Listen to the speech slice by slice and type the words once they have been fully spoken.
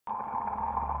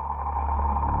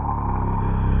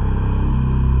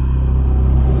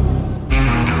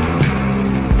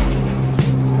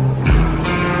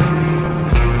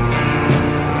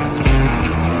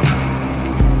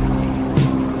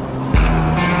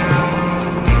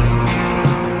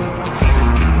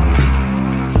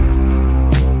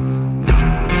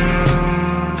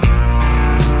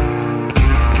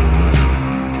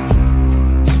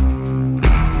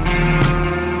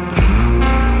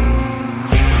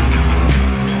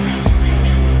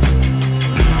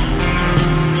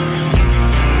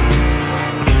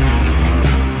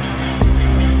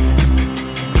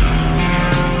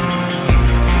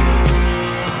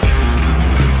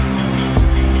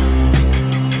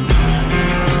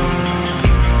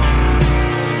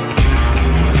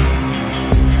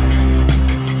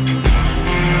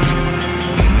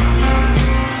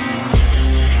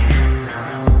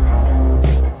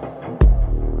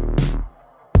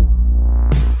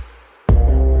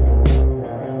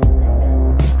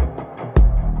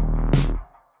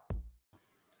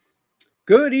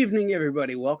Good evening,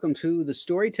 everybody. Welcome to the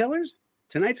Storytellers.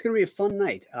 Tonight's going to be a fun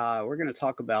night. We're going to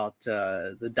talk about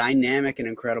the dynamic and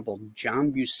incredible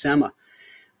John Buscema,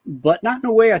 but not in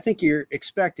a way I think you're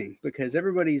expecting, because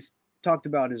everybody's talked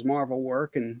about his Marvel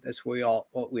work, and that's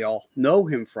what we all know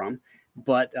him from.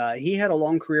 But he had a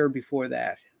long career before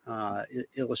that,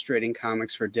 illustrating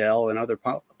comics for Dell and other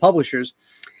publishers.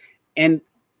 And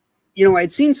you know,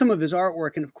 I'd seen some of his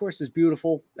artwork, and of course, it's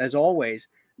beautiful as always.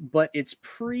 But it's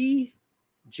pre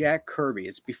Jack Kirby.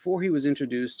 It's before he was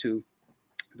introduced to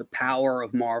the power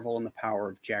of Marvel and the power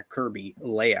of Jack Kirby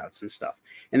layouts and stuff.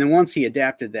 And then once he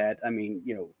adapted that, I mean,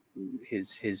 you know,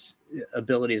 his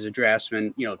ability as a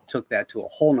draftsman, you know, took that to a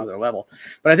whole nother level.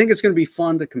 But I think it's going to be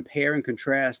fun to compare and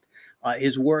contrast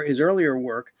his earlier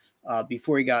work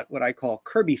before he got what I call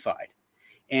Kirbyfied.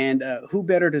 And who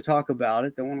better to talk about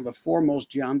it than one of the foremost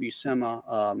John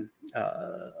Buscema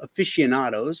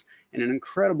aficionados and an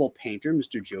incredible painter,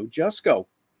 Mr. Joe Jusko.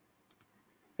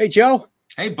 Hey, Joe.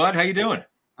 Hey, bud. How you doing?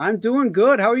 I'm doing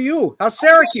good. How are you? How's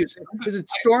Syracuse? Is it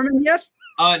storming yet?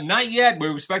 Not yet.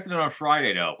 We're expecting it on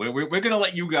Friday, though. We're going to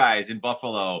let you guys in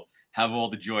Buffalo have all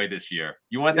the joy this year.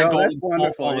 You want that golden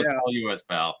wonderful, yeah. All US,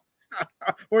 pal.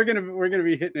 We're gonna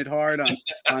be hitting it hard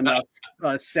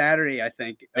on Saturday, I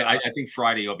think. I think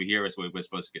Friday over here is what we're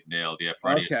supposed to get nailed. Yeah,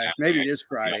 Friday. Okay, maybe it is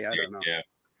Friday. I don't know. Yeah.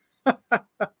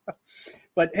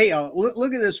 But hey,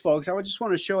 look at this, folks. I just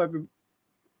want to show everybody.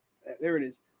 There it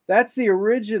is. That's the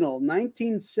original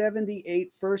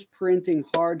 1978 first printing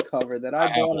hardcover that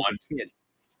I bought as a kid.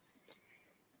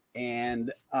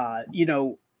 And you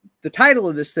know, the title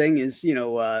of this thing is, you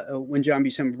know, when John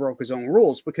Buscema broke his own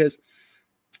rules, because.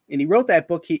 And he wrote that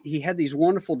book. He had these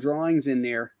wonderful drawings in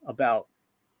there about,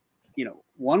 you know,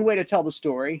 one way to tell the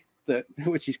story,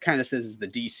 which he kind of says is the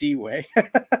DC way,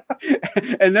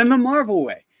 and then the Marvel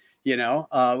way, you know,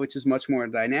 which is much more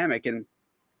dynamic. And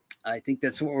I think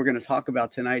that's what we're going to talk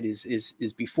about tonight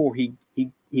is before he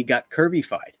got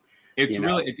Kirbyfied. It's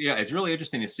really, yeah, it's really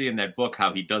interesting to see in that book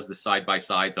how he does the side by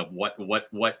sides of what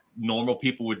normal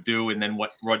people would do and then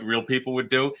what real people would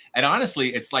do. And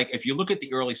honestly, it's like if you look at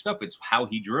the early stuff, it's how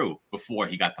he drew before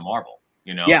he got to Marvel.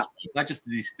 You know, yeah, so it's not just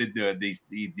these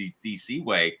DC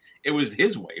way; it was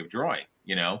his way of drawing.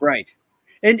 You know, right?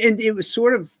 And it was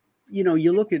sort of, you know,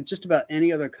 you look at just about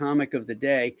any other comic of the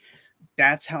day.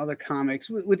 That's how the comics,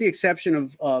 with the exception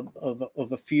of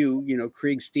a few, you know,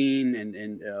 Kriegstein and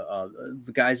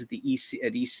the guys at the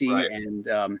EC, right.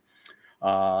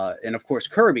 And of course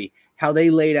Kirby, how they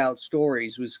laid out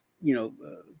stories was, you know,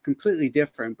 completely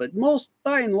different. But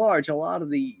by and large, a lot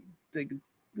of the you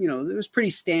know, it was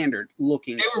pretty standard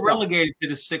looking. They were relegated to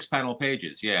the 6-panel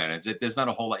pages, yeah. And there's not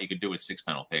a whole lot you could do with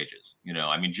 6-panel pages. You know,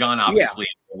 I mean, John obviously,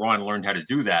 Ron learned how to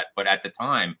do that, but at the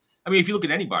time, I mean, if you look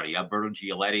at anybody, Alberto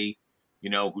Gialetti, you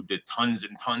know, who did tons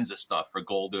and tons of stuff for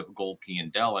Gold Key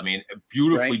and Dell. I mean,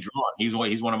 beautifully drawn. He's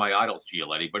one of my idols,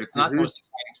 Gialetti, but it's not the most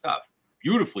exciting stuff.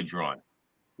 Beautifully drawn,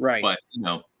 right? But you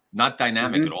know, not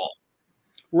dynamic at all.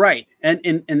 Right, and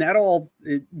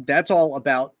that's all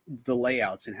about the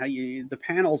layouts and how the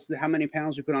panels, how many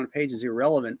panels you put on a page is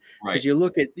irrelevant. Right. Because you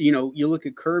look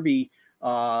at Kirby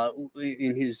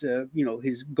in his you know,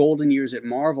 his golden years at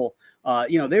Marvel.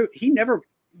 You know, he never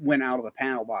went out of the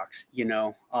panel box, you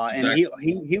know, and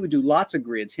he would do lots of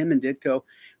grids, him and Ditko,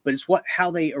 but it's how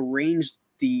they arranged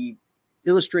the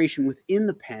illustration within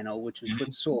the panel, which is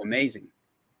what's so amazing.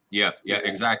 Yeah,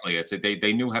 exactly. It's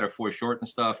they knew how to foreshorten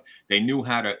stuff. They knew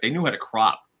how to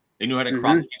crop. They knew how to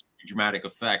crop dramatic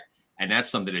effect, and that's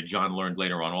something that John learned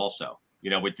later on also. You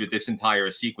know, with this entire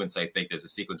sequence, I think there's a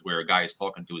sequence where a guy is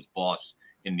talking to his boss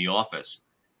in the office.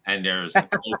 And there's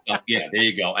stuff, yeah, there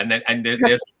you go. And there's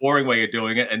a boring way of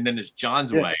doing it, and then there's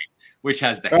John's way, which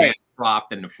has the hand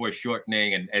cropped and the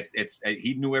foreshortening, and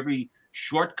he knew every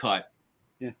shortcut,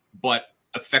 but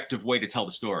effective way to tell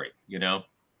the story. You know.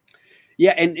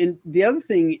 Yeah, and the other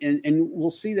thing, and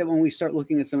we'll see that when we start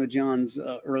looking at some of John's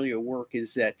earlier work,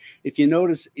 is that if you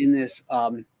notice in this,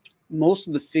 most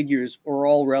of the figures are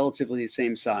all relatively the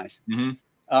same size.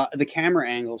 The camera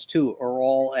angles too are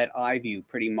all at eye view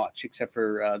pretty much, except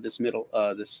for this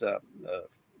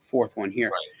fourth one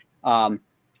here. Right.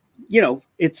 You know,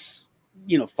 it's,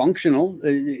 you know, functional.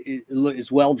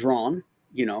 It's well drawn,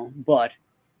 you know, but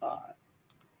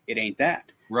it ain't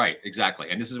that. Right. Exactly.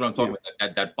 And this is what I'm talking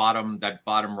about. That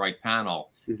bottom right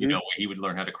panel. You know, where he would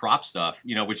learn how to crop stuff.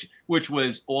 You know, which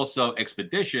was also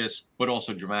expeditious, but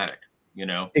also dramatic. You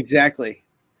know. Exactly.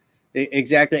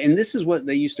 Exactly. And this is what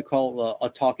they used to call a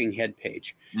talking head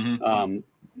page.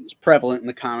 It's prevalent in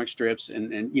the comic strips.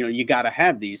 And you know, you got to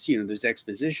have these, you know, there's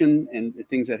exposition and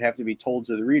things that have to be told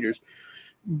to the readers.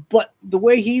 But the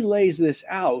way he lays this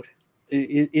out,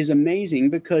 is amazing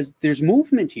because there's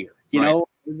movement here. You know,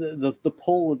 the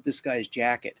pull of this guy's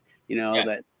jacket. You know,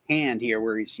 that hand here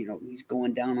where he's, you know, he's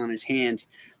going down on his hand,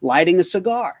 lighting a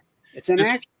cigar. It's an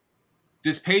action.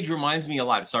 This page reminds me a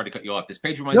lot. Sorry to cut you off. This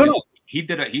page reminds me. He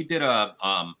did a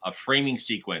framing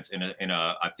sequence in a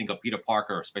I think a Peter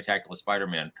Parker Spectacular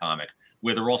Spider-Man comic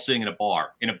where they're all sitting in a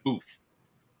bar in a booth.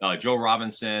 Joe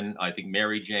Robinson, I think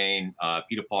Mary Jane,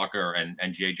 Peter Parker,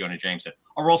 and J. Jonah Jameson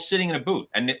are all sitting in a booth,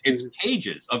 and it's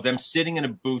pages of them sitting in a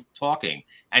booth talking.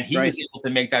 And he was able to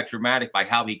make that dramatic by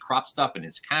how he cropped stuff and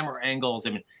his camera angles.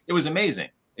 I mean, it was amazing.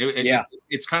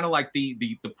 It's kind of like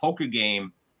the poker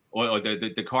game or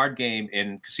the card game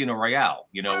in Casino Royale.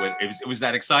 You know, it was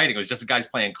that exciting. It was just the guys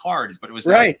playing cards, but it was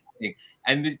that exciting.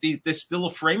 And there's still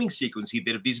a framing sequence he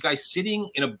did of these guys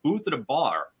sitting in a booth at a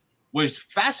bar. Was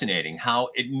fascinating how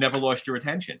it never lost your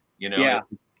attention, you know,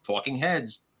 talking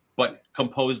heads, but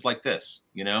composed like this,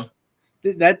 you know,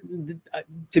 that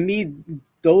to me,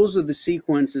 those are the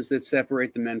sequences that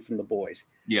separate the men from the boys.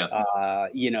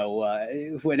 You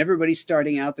know, when everybody's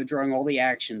starting out, they're drawing all the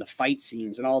action, the fight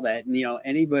scenes and all that. And, you know,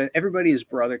 everybody and his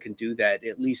brother can do that,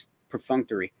 at least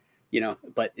perfunctory, you know,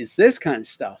 but it's this kind of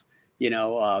stuff. You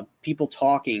know, people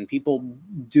talking, people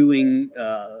doing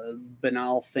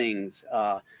banal things,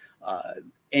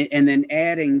 and then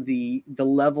adding the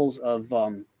levels of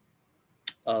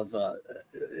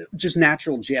just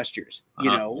natural gestures.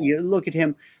 You know, you look at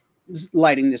him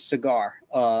lighting this cigar,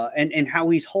 and how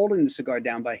he's holding the cigar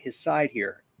down by his side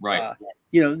here.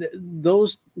 You know,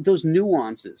 those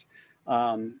nuances.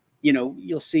 You know,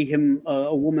 you'll see him,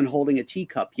 a woman holding a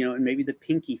teacup. You know, and maybe the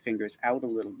pinky fingers out a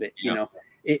little bit. You know,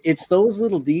 it's those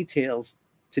little details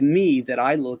to me that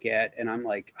I look at and I'm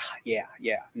like, yeah,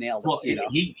 nailed it. Well, you know?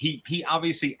 he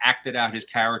obviously acted out his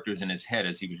characters in his head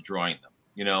as he was drawing them,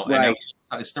 you know. And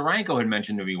Steranko had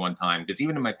mentioned to me one time, because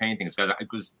even in my paintings,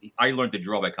 because I learned to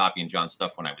draw by copying John's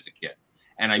stuff when I was a kid,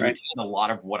 and I retained a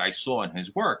lot of what I saw in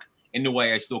his work in the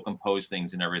way I still compose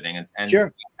things and everything. And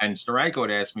Steranko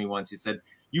had asked me once, he said,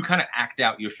 "You kind of act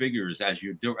out your figures as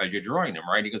you're drawing them,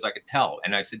 right?" He goes, "I could tell,"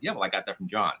 and I said, "Yeah, well, I got that from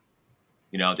John."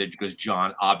 You know, because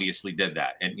John obviously did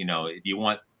that. And, you know, you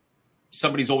want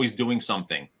somebody's always doing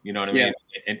something, you know what I mean?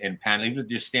 And panel, even if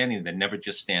they're standing, they're never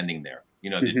just standing there. You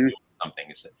know, they're doing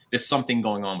something. There's something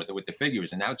going on with the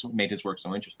figures. And that's what made his work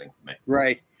so interesting to me.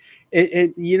 Right.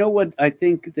 And you know what I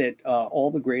think that all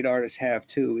the great artists have,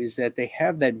 too, is that they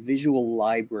have that visual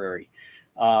library.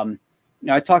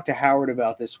 Now, I talked to Howard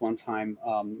about this one time.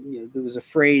 You know, there was a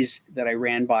phrase that I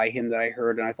ran by him that I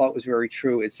heard, and I thought was very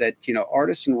true. It's that, you know,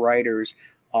 artists and writers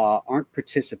aren't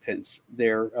participants;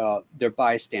 they're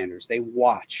bystanders. They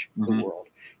watch the world.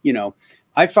 You know,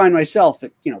 I find myself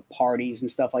at, you know, parties and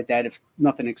stuff like that. If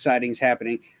nothing exciting is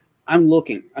happening, I'm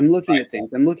looking at things.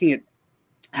 I'm looking at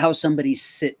how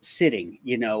somebody's sitting,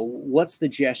 you know, what's the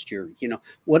gesture, you know,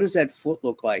 what does that foot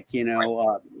look like, you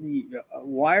know,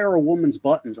 why are a woman's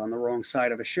buttons on the wrong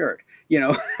side of a shirt, you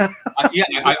know?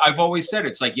 I've always said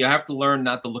it's like you have to learn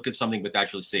not to look at something but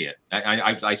actually see it.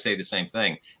 I say the same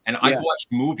thing. And I watch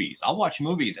movies. I'll watch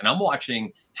movies and I'm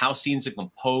watching how scenes are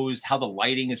composed, how the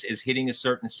lighting is hitting a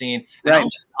certain scene.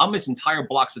 And I'll miss entire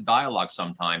blocks of dialogue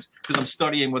sometimes because I'm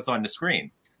studying what's on the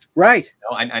screen. You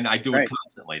know, and I do it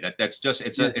constantly. That's just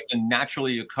it's a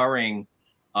naturally occurring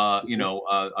you know,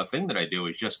 a thing that I do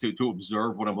is just to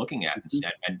observe what I'm looking at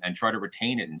and try to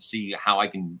retain it and see how I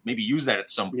can maybe use that at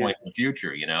some point in the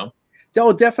future, you know.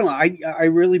 Oh, definitely. I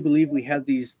really believe we have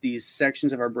these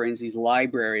sections of our brains, these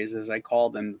libraries, as I call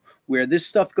them, where this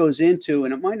stuff goes into,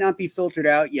 and it might not be filtered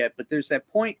out yet, but there's that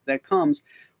point that comes.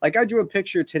 Like I drew a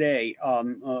picture today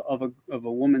of a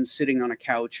woman sitting on a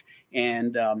couch,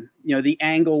 and you know, the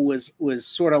angle was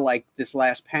sort of like this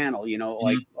last panel, you know,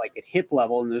 like at hip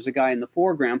level, and there's a guy in the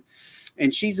foreground,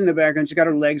 and she's in the background. She's got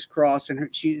her legs crossed,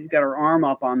 and she's got her arm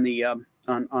up on the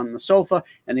on the sofa,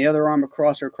 and the other arm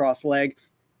across her cross leg.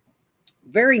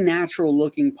 Very natural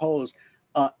looking pose,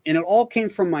 and it all came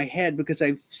from my head because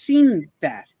I've seen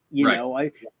that. You know,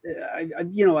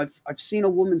 you know, I've seen a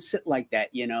woman sit like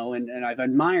that, you know, and I've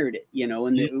admired it, you know,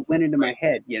 and it went into my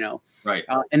head, you know,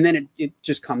 and then it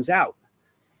just comes out,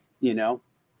 you know.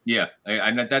 Yeah,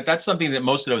 and that's something that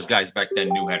most of those guys back then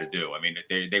knew how to do. I mean,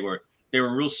 they were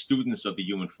real students of the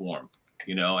human form,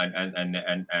 you know,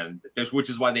 and which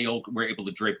is why they all were able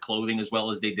to drape clothing as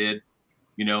well as they did.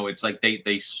 You know, it's like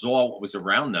they saw what was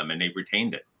around them and they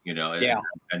retained it. You know,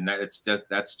 and that's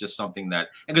just something that,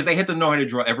 because they had to know how to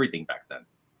draw everything back then.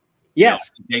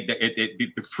 Yes. The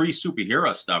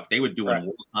pre-superhero stuff, they were doing Right.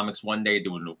 war comics one day,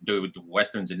 doing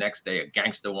westerns the next day, a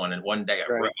gangster one and one day, a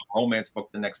Right. romance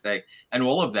book the next day, and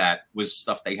all of that was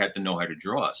stuff they had to know how to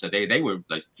draw. So they were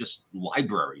like just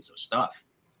libraries of stuff.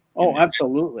 Oh,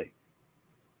 absolutely.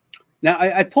 Now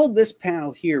I pulled this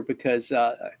panel here because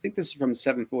I think this is from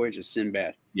Seven Voyages of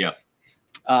Sinbad. Yeah.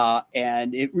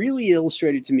 And it really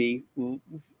illustrated to me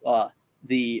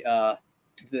the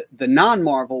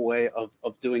non-Marvel way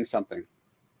of doing something.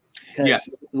 Because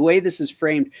the way this is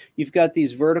framed, you've got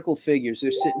these vertical figures.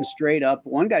 They're sitting straight up.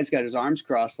 One guy's got his arms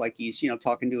crossed like he's,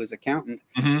 talking to his accountant.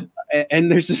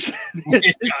 And there's this,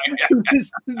 this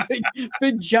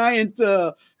big giant,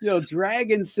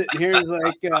 dragon sitting here. He's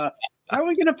like, how are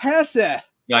we going to pass that?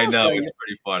 I know, it's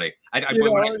pretty funny.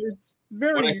 It's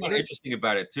very what I find interesting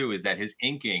about it too is that his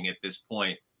inking at this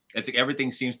point, it's like everything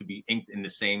seems to be inked in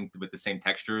with the same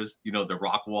textures. The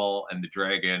rock wall and the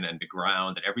dragon and the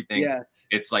ground and everything. Yes.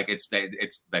 It's like it's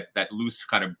that loose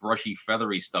kind of brushy,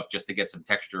 feathery stuff just to get some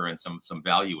texture and some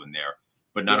value in there.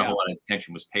 But not a whole lot of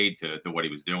attention was paid to what he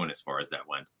was doing as far as that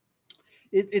went.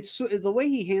 It's the way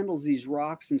he handles these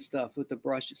rocks and stuff with the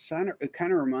brush. It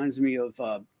kind of reminds me of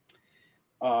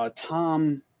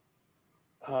Tom,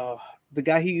 the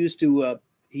guy who used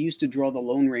to draw the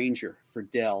Lone Ranger for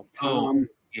Dell. Tom.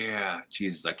 Yeah,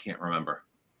 Jesus, I can't remember.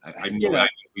 I know who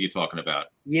you're talking about.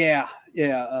 Yeah.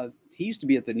 He used to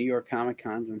be at the New York Comic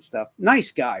Cons and stuff.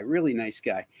 Nice guy, really nice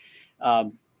guy.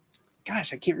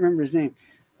 Gosh, I can't remember his name.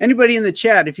 Anybody in the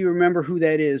chat, if you remember who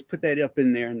that is, put that up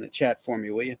in there in the chat for me,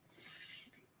 will you?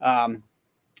 And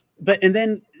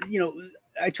then,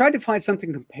 I tried to find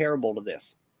something comparable to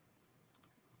this.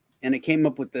 And it came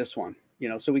up with this one.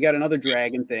 So we got another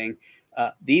dragon thing.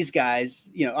 These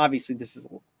guys, obviously this is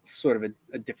sort of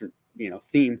a different,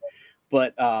 theme,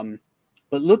 but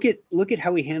look at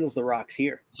how he handles the rocks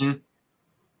here. Mm-hmm.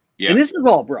 Yeah. And this is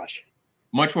all brush.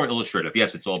 Much more illustrative.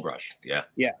 Yes, it's all brush. Yeah.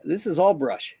 Yeah. This is all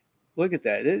brush. Look at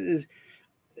that. It is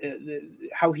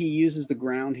how he uses the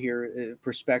ground here,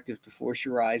 perspective to force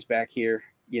your eyes back here.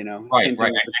 Right.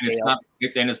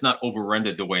 And it's not over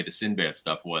rendered the way the Sinbad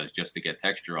stuff was just to get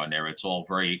texture on there. It's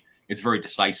very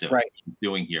decisive. Right.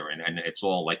 Doing here, and it's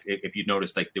all like, if you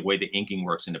notice, like the way the inking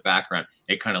works in the background,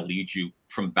 it kind of leads you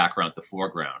from background to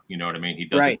foreground. You know what I mean? He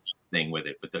does a thing with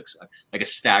it, but like a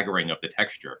staggering of the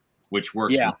texture, which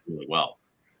works really well.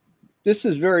 This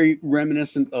is very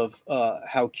reminiscent of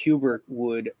how Kubrick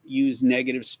would use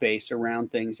negative space around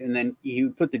things, and then he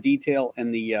would put the detail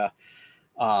and the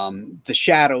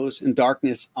shadows and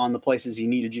darkness on the places he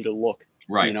needed you to look.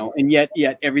 Right. And yet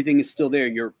everything is still there.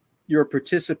 You're a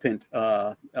participant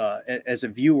as a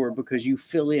viewer because you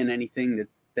fill in anything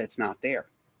that's not there.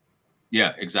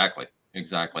 Yeah, exactly.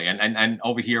 And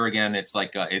over here again, it's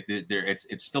like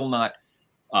it's still not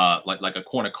like a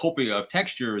cornucopia of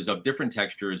textures, of different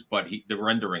textures, but the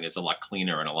rendering is a lot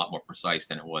cleaner and a lot more precise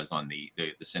than it was on the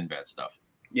Sinbad stuff.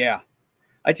 Yeah,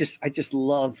 I just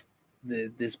love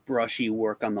this brushy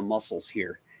work on the muscles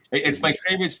here. It's my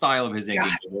favorite style of his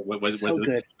inking. Was so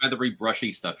good. Feathery,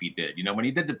 brushy stuff he did. When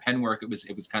he did the pen work, it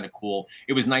was kind of cool.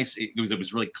 It was nice. It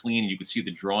was really clean. You could see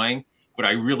the drawing, but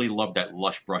I really loved that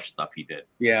lush brush stuff he did.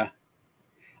 Yeah.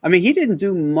 I mean, he didn't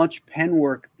do much pen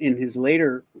work in his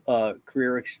later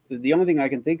career. The only thing I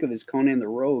can think of is Conan the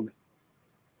Rogue.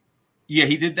 Yeah,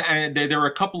 he did that. And there are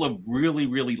a couple of really,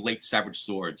 really late Savage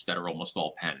Swords that are almost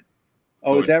all pen.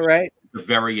 Oh, is that right? The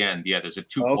very end, yeah. There's a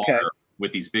two-parter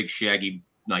with these big shaggy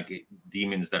like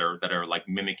demons that are like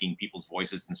mimicking people's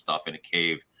voices and stuff in a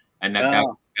cave, and that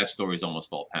story is almost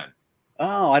all pen.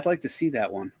 Oh, I'd like to see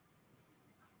that one.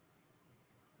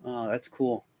 Oh, that's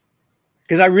cool.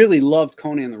 Because I really loved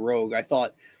Conan the Rogue. I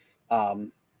thought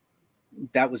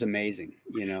that was amazing.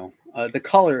 The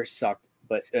color sucked,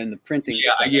 but and the printing.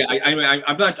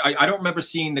 I don't remember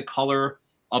seeing the color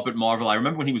up at Marvel. I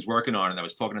remember when he was working on it. I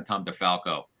was talking to Tom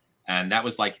DeFalco, and that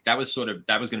was going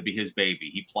to be his baby.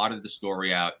 He plotted the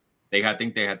story out. I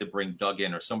think they had to bring Doug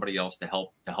in or somebody else to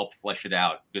help flesh it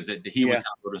out, because he was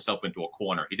put himself into a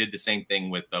corner. He did the same thing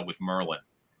with Merlin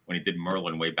when he did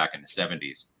Merlin way back in the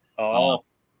 70s. Oh.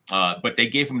 But they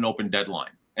gave him an open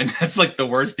deadline, and that's like the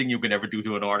worst thing you can ever do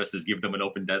to an artist, is give them an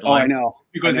open deadline. Oh, I know.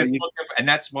 Because and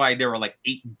that's why there were like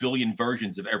 8 billion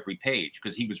versions of every page,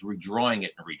 because he was redrawing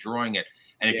it.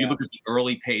 And if you look at the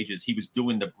early pages, he was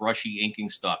doing the brushy inking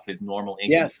stuff, his normal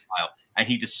inking style, and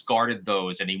he discarded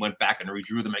those, and he went back and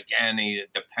redrew them again.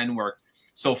 The pen work.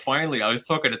 So finally, I was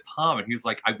talking to Tom, and he was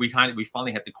like, we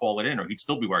finally had to call it in, or he'd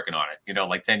still be working on it,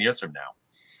 like 10 years from now.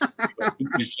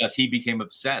 He became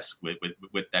obsessed with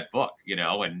that book,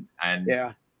 and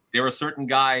there are certain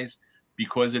guys,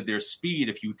 because of their speed,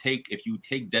 if you take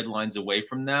deadlines away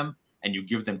from them, and you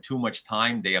give them too much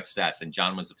time, they obsess. And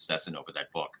John was obsessing over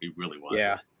that book. He really was.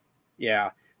 Yeah. Yeah.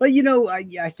 But, you know,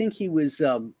 I think he was,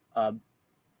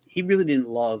 he really didn't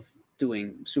love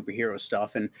doing superhero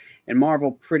stuff, and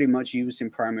Marvel pretty much used him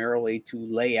primarily to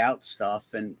lay out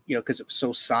stuff, and, you know, because it was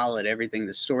so solid, everything,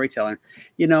 the storytelling,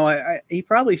 you know, he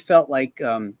probably felt like,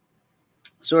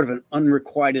 sort of an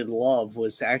unrequited love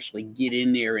was to actually get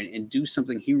in there and do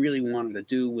something he really wanted to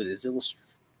do with his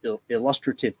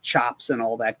illustrative chops and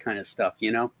all that kind of stuff,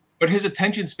 you know. But his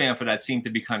attention span for that seemed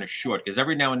to be kind of short, because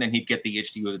every now and then he'd get the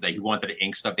itch that he wanted to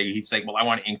ink stuff. He'd say, well, I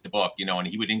want to ink the book, you know, and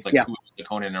he would ink like 2 of the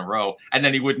Conan in a row, and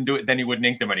then he wouldn't do it. Then he wouldn't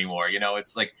ink them anymore. You know,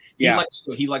 it's like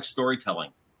he likes storytelling.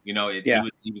 You know,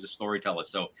 he was a storyteller.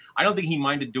 So I don't think he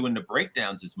minded doing the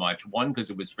breakdowns as much. One,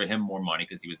 because it was for him more money,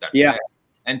 because he was that fast.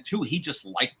 And two, he just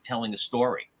liked telling a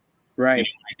story. Right. You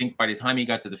know, I think by the time he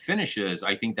got to the finishes,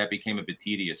 I think that became a bit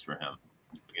tedious for him.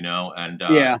 You know, and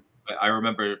I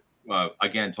remember.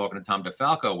 Again, talking to Tom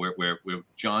DeFalco, where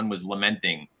John was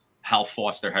lamenting Hal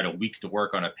Foster had a week to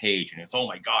work on a page, and it's, oh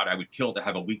my God, I would kill to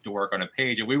have a week to work on a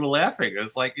page, and we were laughing.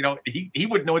 It's like, you know, he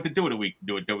wouldn't know what to do with a week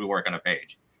to work on a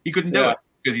page. He couldn't do it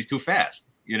because he's too fast,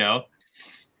 you know.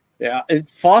 Yeah,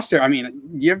 Foster. I mean,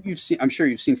 you've seen. I'm sure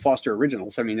you've seen Foster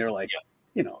originals. I mean, they're like,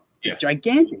 you know, they're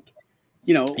gigantic.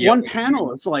 You know, one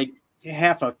panel is like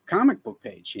half a comic book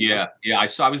page. You know?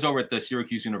 I was over at the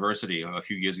Syracuse University a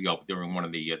few years ago during one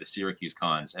of the Syracuse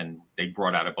cons, and they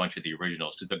brought out a bunch of the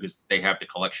originals because they have the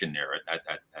collection there at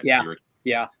Syracuse.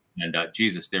 Yeah. And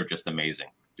Jesus, they're just amazing.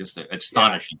 Just an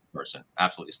astonishing person.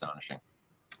 Absolutely astonishing.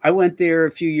 I went there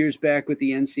a few years back with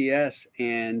the NCS,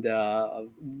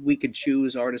 and we could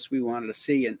choose artists we wanted to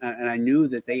see, and I knew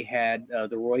that they had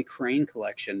the Roy Crane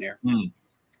collection there.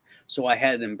 So I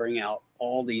had them bring out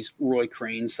all these Roy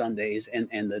Crane Sundays and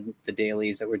the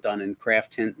dailies that were done in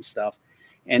craft tint and stuff.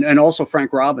 And also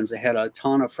Frank Robbins. They had a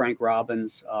ton of Frank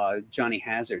Robbins, Johnny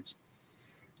Hazards.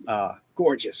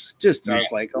 Gorgeous. Just, I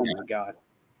was like, oh my God.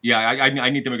 Yeah, I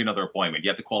need to make another appointment. You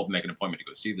have to call up and make an appointment to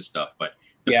go see the stuff. But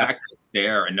the fact that it's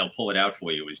there and they'll pull it out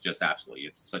for you is just absolutely,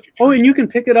 it's such a treat. Oh, and you can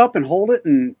pick it up and hold it,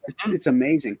 and it's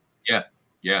amazing. Yeah.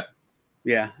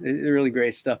 It's really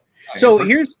great stuff. So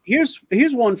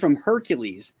here's one from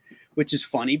Hercules, which is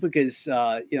funny because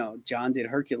you know, John did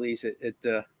Hercules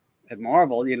at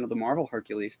Marvel, you know, the Marvel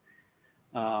Hercules.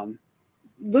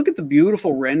 Look at the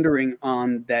beautiful rendering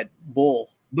on that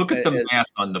bull. Look at the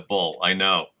mask on the bull. I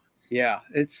know. Yeah,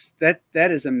 it's that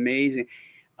is amazing.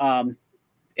 And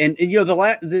you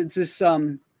know,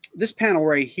 this panel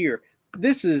right here,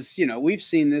 this is, you know, we've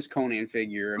seen this Conan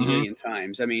figure a million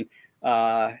times. I mean,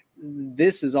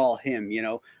 this is all him, you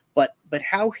know, but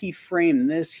how he framed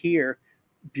this here,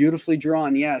 beautifully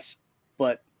drawn, yes,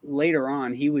 but later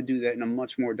on he would do that in a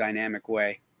much more dynamic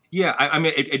way. Yeah, I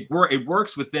mean, it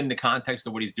works within the context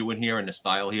of what he's doing here and the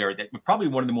style here. That probably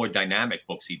one of the more dynamic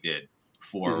books he did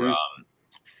for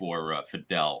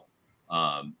Dell,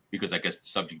 because I guess the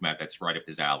subject matter, that's right up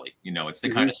his alley. You know, it's the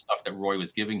kind of stuff that Roy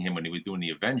was giving him when he was doing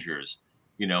the Avengers.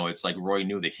 You know, it's like Roy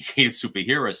knew that he hated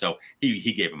superheroes, so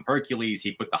he gave him Hercules.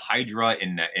 He put the Hydra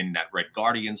in that Red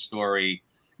Guardian story.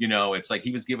 You know, it's like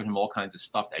he was giving him all kinds of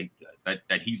stuff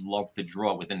that he loved to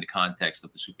draw within the context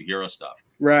of the superhero stuff.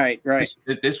 Right.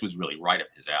 This was really right up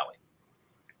his alley.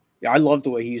 Yeah, I love the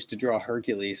way he used to draw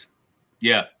Hercules.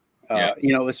 Yeah.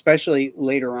 You know, especially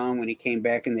later on when he came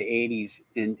back in the 80s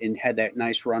and had that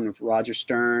nice run with Roger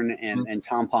Stern and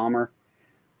Tom Palmer.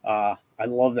 I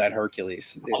love that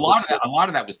Hercules. A lot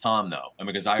of that was Tom, though. I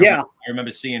mean, because I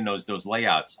remember seeing those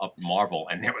layouts up in Marvel,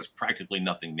 and there was practically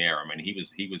nothing there. I mean,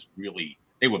 he was really,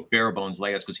 they were bare bones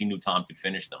layouts because he knew Tom could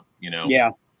finish them. You know. Yeah.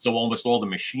 So almost all the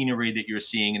machinery that you're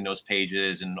seeing in those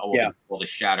pages and all the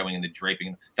shadowing and the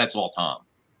draping, that's all Tom.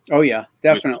 Oh yeah,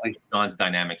 definitely. With John's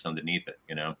dynamics underneath it,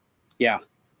 you know. Yeah.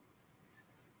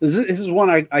 This is one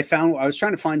I found. I was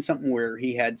trying to find something where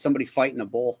he had somebody fighting a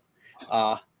bull.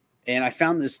 And I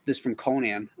found this from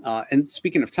Conan. And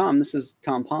speaking of Tom, this is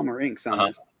Tom Palmer inks on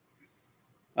this.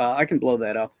 I can blow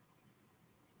that up.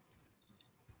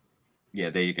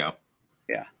 Yeah, there you go.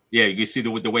 Yeah. Yeah, you see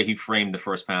the way he framed the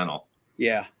first panel.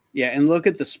 Yeah. And look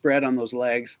at the spread on those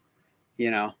legs. You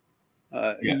know,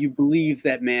 you believe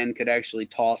that man could actually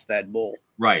toss that bull.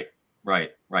 Right.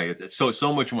 It's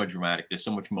so much more dramatic. There's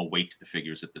so much more weight to the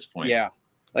figures at this point. Yeah.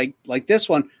 Like this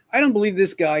one, I don't believe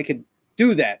this guy could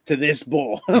do that to this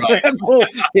bull. That bull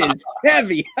is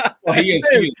heavy. Well, he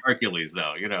is Hercules,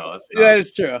 though. You know, that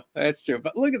is true. That's true.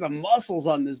 But look at the muscles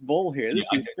on this bull here. This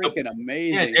is freaking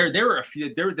amazing. Yeah, there are a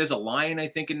few. There's a lion, I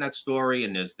think, in that story,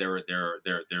 and there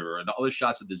are other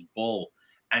shots of this bull,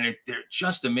 and they're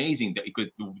just amazing because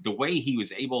the way he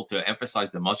was able to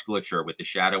emphasize the musculature with the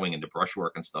shadowing and the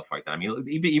brushwork and stuff like that. I mean,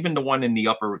 even the one in the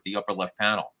upper left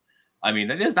panel. I mean,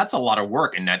 that's a lot of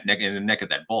work in that neck, in the neck of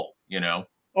that bull, you know.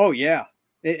 Oh yeah,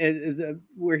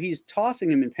 where he's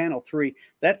tossing him in panel 3,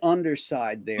 that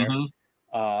underside there,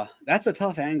 that's a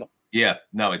tough angle. Yeah,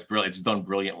 no, it's brilliant. It's done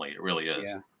brilliantly. It really is.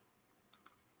 Yeah.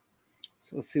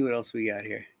 So let's see what else we got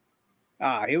here.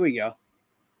 Ah, here we go.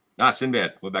 Ah,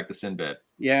 Sinbad. We're back to Sinbad.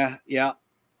 Yeah, yeah.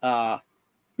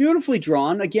 Beautifully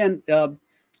drawn. Again,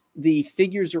 the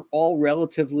figures are all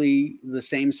relatively the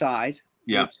same size.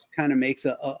 Yeah. Which kind of makes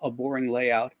a boring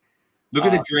layout. Look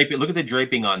at the draping. Look at the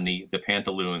draping on the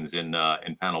pantaloons in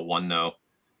panel 1, though.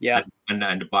 Yeah.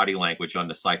 And the body language on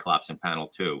the Cyclops in panel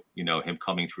 2. You know, him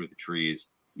coming through the trees.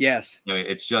 Yes. I mean,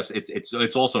 it's just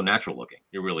it's also natural looking.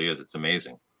 It really is. It's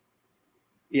amazing.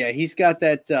 Yeah, he's got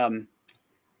that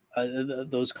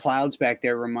those clouds back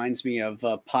there reminds me of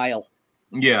Pyle.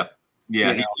 Yeah.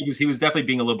 Yeah, You know? he was definitely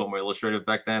being a little bit more illustrative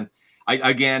back then.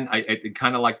 I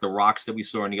kind of like the rocks that we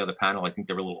saw in the other panel. I think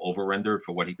they were a little over rendered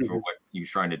for what he was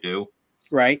trying to do.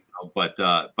 Right. But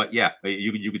yeah,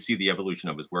 you could see the evolution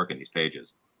of his work in these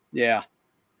pages. Yeah.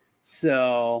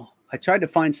 So I tried to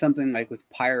find something like with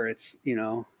pirates, you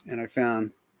know, and I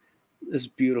found this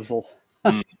beautiful,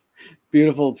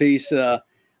 beautiful piece. A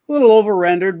little over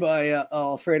rendered by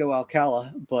Alfredo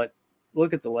Alcala, but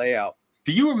look at the layout.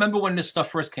 Do you remember when this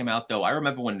stuff first came out, though? I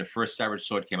remember when the first Savage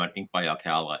Sword came out, inked by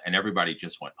Alcala, and everybody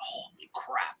just went, "Holy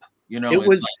crap!" You know, it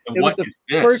was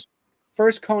the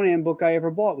first Conan book I ever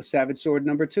bought was Savage Sword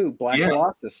 #2, Black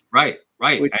Colossus. Right.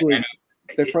 Which was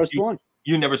the first one.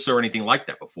 You never saw anything like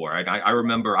that before. I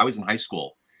remember I was in high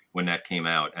school when that came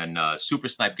out, and Super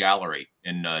Snipe Gallery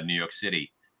in New York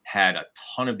City had a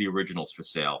ton of the originals for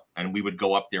sale, and we would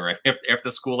go up there after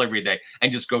school every day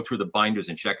and just go through the binders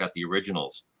and check out the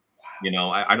originals. You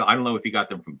know, I don't know if he got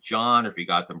them from John or if he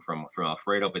got them from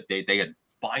Alfredo, but they had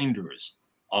binders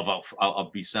of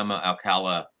Buscema,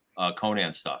 Alcala,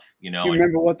 Conan stuff. You know, do you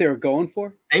remember what they were going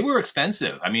for? They were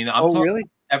expensive. I mean, I'm talking really?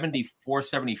 74,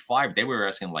 75. They were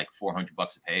asking like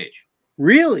 $400 a page.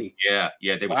 Really? Yeah,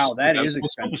 yeah. They were. Wow, that is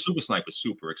expensive. Super Snipe was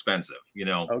super expensive. You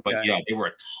know, okay. But yeah, they were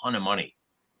a ton of money,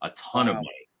 of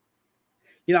money.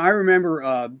 You know, I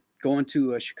remember going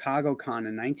to a Chicago Con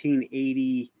in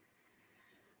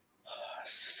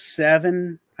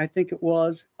 1987, I think it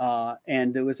was,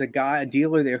 and there was a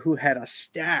dealer there who had a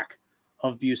stack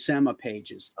of Buscema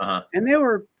pages, and they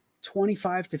were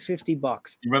 $25 to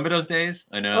 $50. You remember those days?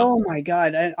 I know. Oh my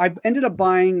God! I ended up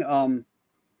buying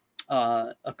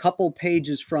a couple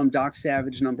pages from Doc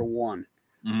Savage #1,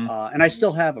 and I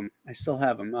still have them.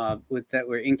 With that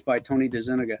were inked by Tony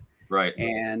DeZuniga. Right.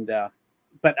 And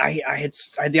but I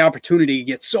had the opportunity to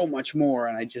get so much more,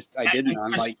 and I didn't.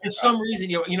 For some reason,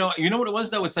 you know what it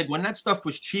was though. It's like when that stuff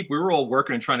was cheap, we were all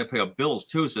working and trying to pay our bills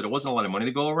too, so there wasn't a lot of money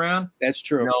to go around. That's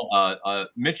true. You know,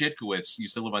 Mitch Itkowitz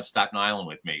used to live on Staten Island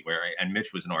with me, and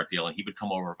Mitch was an art dealer, and he would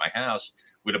come over at my house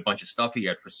with a bunch of stuff he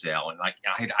had for sale, and like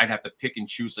I'd have to pick and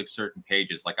choose like certain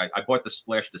pages. Like I bought the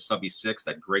Splash to Subby 6,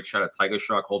 that great shot of Tiger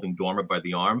Shark holding Dormer by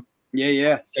the arm.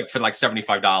 Yeah. For like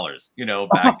 $75, you know,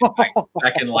 back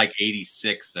in like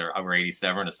 86 or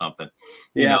 87 or something.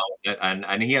 You know,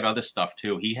 and he had other stuff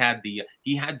too. He had the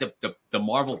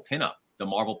Marvel pinup, the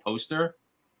Marvel poster.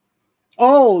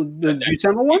 Oh, the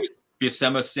Buscema one?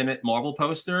 Buscema Senate Marvel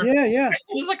poster. Yeah. It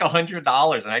was like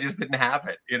 $100, and I just didn't have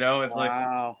it. You know, it's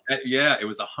wow. Like, yeah, it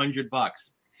was $100.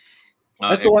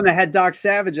 That's the one that had Doc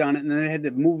Savage on it, and then they had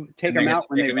to take him out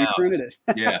when they reprinted it.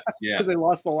 Yeah. Because they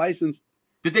lost the license.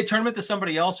 Did they turn him into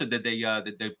somebody else, or did they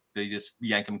just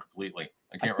yank him completely?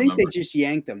 I can't remember. I think they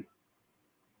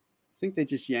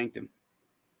just yanked him.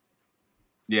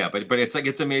 Yeah, but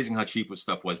it's amazing how cheap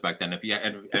stuff was back then. If you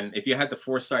had the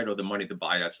foresight or the money to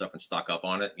buy that stuff and stock up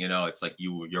on it, you know, it's like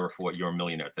you're a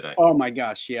millionaire today. Oh my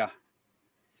gosh, yeah.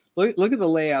 Look at the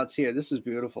layouts here. This is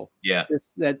beautiful. Yeah.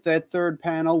 That third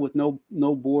panel with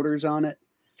no borders on it.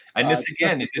 And this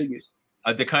again is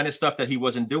the kind of stuff that he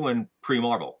wasn't doing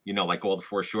pre-Marvel, you know, like all the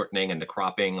foreshortening and the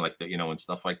cropping, like and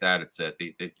stuff like that. It's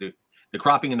the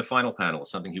cropping in the final panel is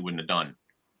something he wouldn't have done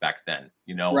back then,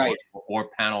 you know, right? Or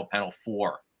panel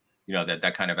 4, you know,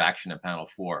 that kind of action in panel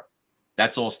 4.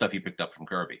 That's all stuff he picked up from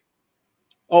Kirby.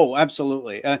 Oh,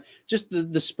 absolutely. Just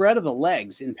the spread of the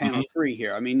legs in panel 3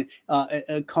 here. I mean,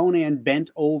 Conan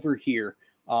bent over here,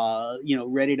 you know,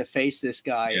 ready to face this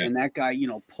guy, and that guy, you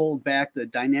know, pulled back the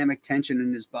dynamic tension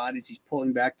in his body as he's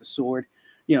pulling back the sword,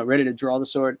 you know, ready to draw the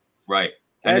sword. Right.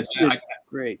 That's just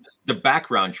great. The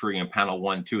background tree in panel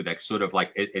 1 too, that's sort of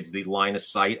like it's the line of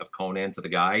sight of Conan to the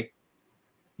guy.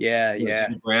 Yeah, yeah.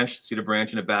 See the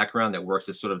branch in the background that works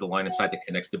as sort of the line of sight that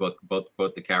connects to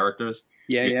both the characters.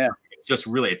 Yeah, it's, yeah. It's just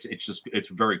really it's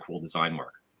very cool design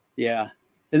work. Yeah,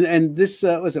 and this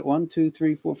was it 1, 2,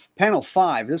 3, 4, panel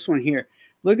 5. This one here.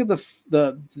 Look at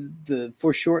the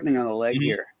foreshortening on the leg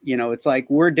here. You know, it's like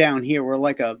we're down here. We're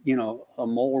like a a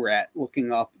mole rat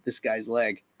looking up this guy's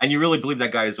leg. And you really believe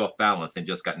that guy is off balance and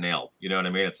just got nailed. You know what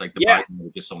I mean? It's like the body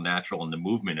is just so natural, and the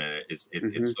movement in it is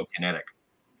it's so kinetic.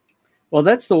 Well,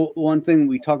 that's the one thing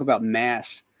we talk about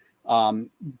mass.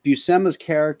 Buscema's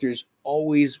characters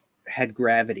always had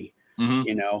gravity.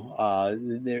 You know,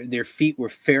 their feet were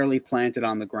fairly planted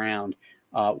on the ground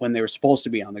when they were supposed to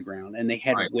be on the ground, and they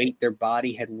had weight. Their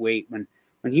body had weight. When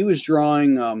he was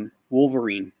drawing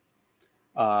Wolverine,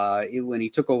 when he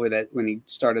took over when he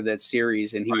started that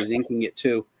series, and he was inking it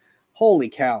too. Holy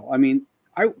cow! I mean,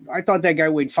 I thought that guy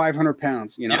weighed 500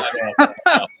 pounds. You know. Yeah,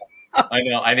 I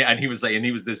know, and he was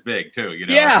this big too. You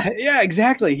know. Yeah,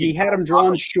 exactly. He had him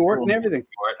drawn short and everything.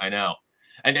 I know.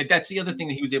 And that's the other thing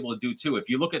that he was able to do too. If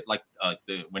you look at like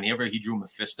whenever he drew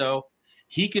Mephisto,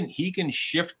 he can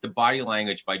shift the body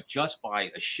language by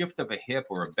a shift of a hip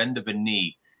or a bend of a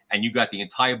knee, and you got the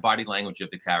entire body language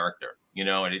of the character. You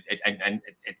know, and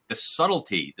the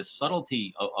subtlety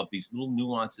of these little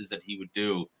nuances that he would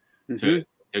do to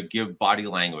give body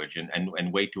language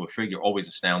and weight to a figure always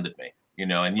astounded me. You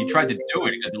know, and you tried to do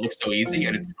it because it looks so easy,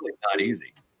 and it's really not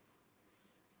easy.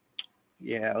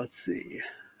 Yeah, let's see.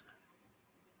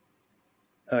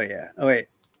 Oh, yeah. Oh, wait.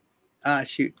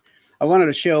 Shoot. I wanted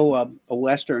to show a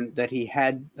Western that he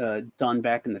had done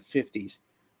back in the 50s.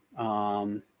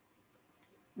 And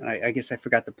I guess I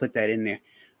forgot to put that in there.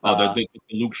 Oh, the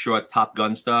Luke Short Top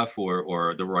Gun stuff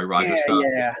or the Roy Rogers stuff?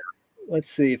 Yeah. Let's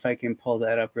see if I can pull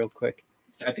that up real quick.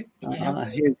 I think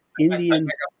here's Indian.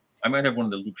 I might have one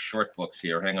of the Luke Short books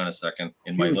here. Hang on a second.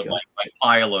 In my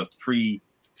pile of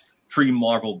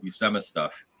pre-Marvel Buscema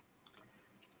stuff.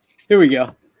 Here we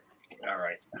go. All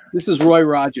right. This is Roy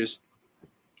Rogers.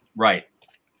 Right.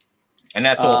 And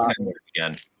that's all pen work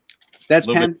again. That's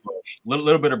pen?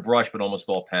 Little bit of brush, but almost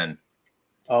all pen.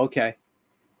 Oh, okay.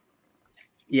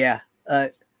 Yeah.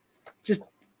 Just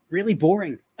really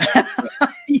boring.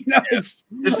 You know,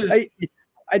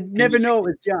 I'd never know it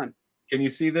was John. Can you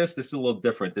see this? This is a little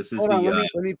different. This is Hold on, let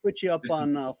me put you up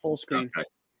on full screen. Okay.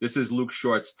 This is Luke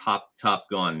Short's Top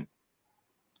Gun.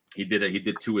 He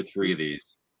did 2 or 3 of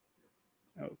these.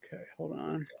 Okay, hold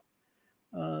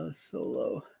on.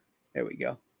 Solo. There we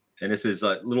go. And this is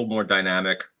a little more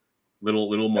dynamic,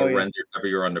 little more rendered whenever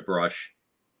you're on the brush.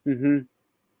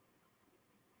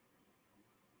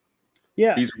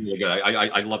 Yeah. These are really good.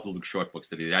 I love the Luke Short books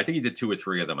that he did. I think he did 2 or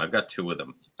 3 of them. I've got 2 of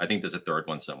them. I think there's a 3rd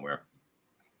one somewhere.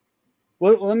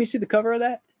 Well, let me see the cover of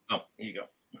that. Oh, here you go.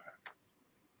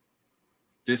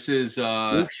 This is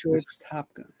Luke Short's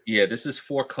Top Gun. Yeah, this is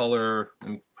 4-color. Let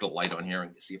me put a light on here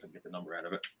and see if I can get the number out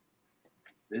of it.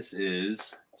 This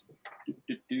is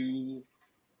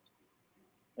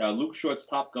Luke Short's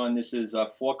Top Gun. This is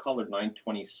 4-color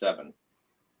 927.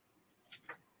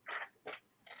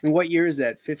 And what year is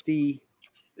that? 50?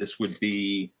 This would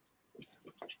be.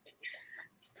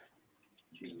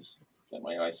 Jesus,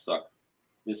 my eyes suck.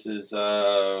 This is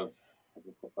 58.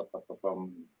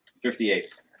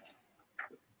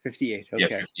 58. Okay.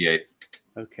 Yeah, 58.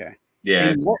 Okay. Yeah.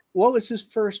 And what was his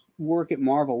first work at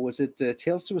Marvel? Was it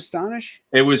Tales to Astonish?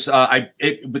 It was. I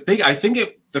think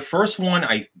the first one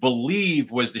I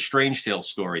believe was the Strange Tales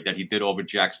story that he did over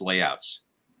Jack's layouts.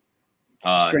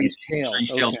 Strange Tales. Strange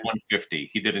Tales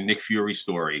 150. He did a Nick Fury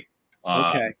story.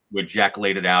 Where Jack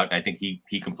laid it out. I think he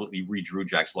completely redrew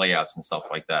Jack's layouts and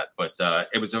stuff like that. But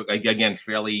it was again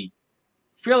fairly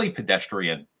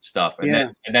pedestrian stuff.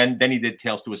 And then he did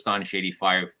Tales to Astonish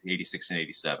 85, 86, and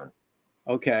 87.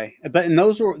 Okay, but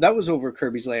that was over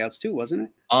Kirby's layouts too, wasn't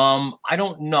it? I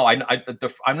don't know.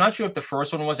 I'm not sure if the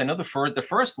first one was. I know the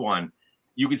first one.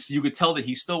 You could tell that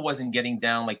he still wasn't getting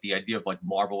down like the idea of like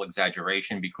Marvel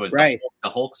exaggeration because the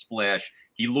Hulk splash,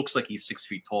 he looks like he's 6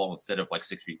 feet tall instead of like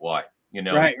 6 feet wide. You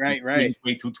know, right. He's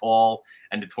way too tall,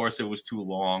 and the torso was too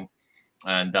long,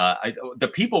 and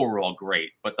the people were all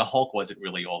great, but the Hulk wasn't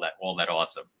really all that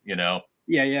awesome. You know.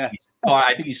 Yeah.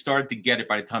 I think he started to get it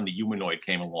by the time the humanoid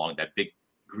came along. That big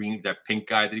pink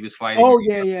guy that he was fighting. Oh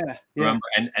yeah. Remember?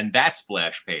 And that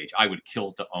splash page, I would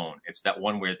kill to own. It's that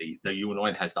one where the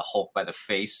humanoid has the Hulk by the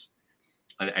face,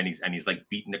 and he's like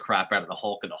beating the crap out of the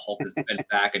Hulk, and the Hulk is bent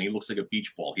back, and he looks like a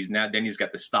beach ball. He's got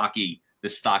the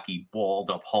stocky balled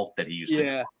up Hulk that he used to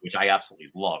do, which I absolutely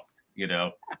loved. You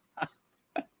know.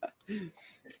 Where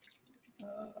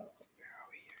are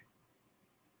we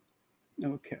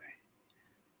here? Okay.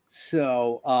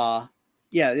 So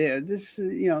yeah. This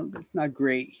you know, that's not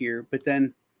great here, but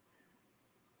then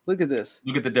look at this.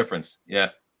 Look at the difference. Yeah.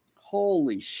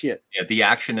 Holy shit. Yeah, the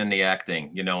action and the acting,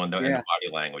 you know, and the Yeah.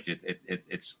 body language.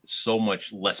 It's so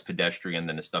much less pedestrian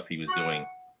than the stuff he was doing.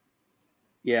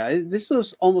 Yeah, this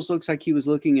almost looks like he was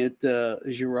looking at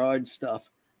Girard's stuff.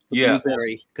 Yeah,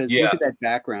 because look at that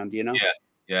background, you know.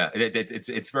 Yeah,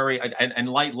 it's very and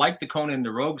like the Conan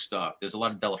the Rogue stuff. There's a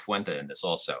lot of De La Fuente in this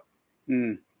also.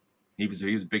 Mm. He was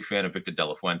a big fan of Victor De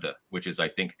La Fuente, which is I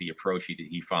think the approach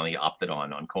he finally opted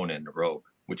on Conan the Rogue,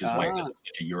 which is why it has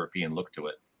such a European look to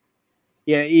it.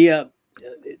 Yeah,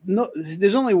 no,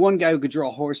 there's only one guy who could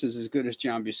draw horses as good as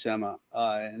John Buscema,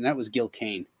 and that was Gil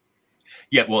Kane.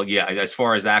 Yeah, well, yeah. As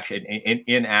far as action,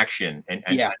 in action, and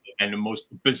the most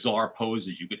bizarre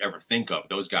poses you could ever think of,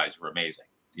 those guys were amazing.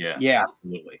 Yeah,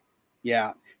 absolutely.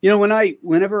 Yeah, you know,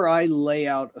 whenever I lay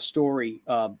out a story,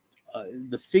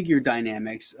 the figure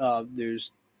dynamics,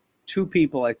 there's two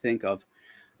people I think of,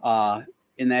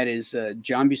 and that is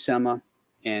John Buscema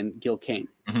and Gil Kane.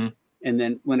 Mm-hmm. And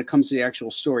then when it comes to the actual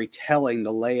storytelling,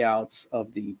 the layouts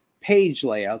of the page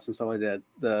layouts and stuff like that,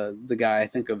 the guy I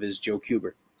think of is Joe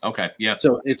Kubert. Okay, yeah.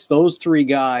 So it's those three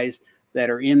guys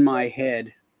that are in my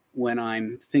head when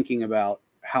I'm thinking about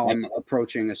how I'm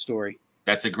approaching a story.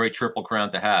 That's a great triple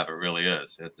crown to have. It really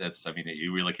is. It's I mean,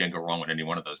 you really can't go wrong with any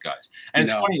one of those guys. And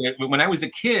it's funny, when I was a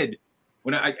kid,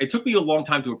 it took me a long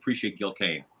time to appreciate Gil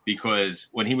Kane, because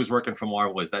when he was working for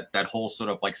Marvel, was that whole sort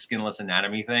of like skinless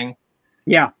anatomy thing.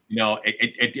 Yeah. You know,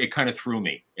 it kind of threw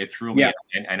me. It threw me,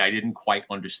 and I didn't quite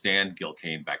understand Gil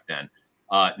Kane back then.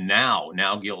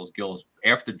 Now Gil's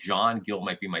after John, Gil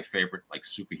might be my favorite like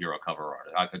superhero cover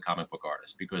artist, comic book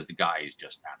artist, because the guy is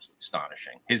just absolutely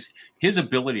astonishing. His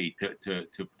ability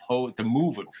to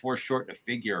move and foreshorten a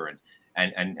figure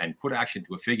and put action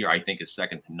to a figure, I think, is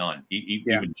second to none.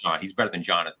 Even John, he's better than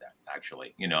John at that.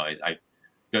 Actually, you know,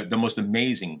 the most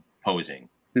amazing posing.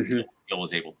 Mm-hmm. Gil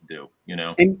was able to do, you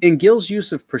know, and Gil's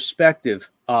use of perspective,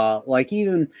 like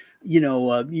even, you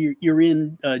know, you're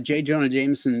in J. Jonah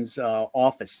Jameson's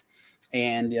office,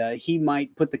 and he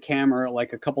might put the camera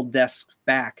like a couple desks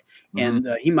back, and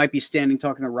he might be standing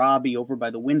talking to Robbie over by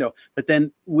the window, but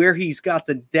then where he's got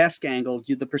the desk angled,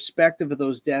 the perspective of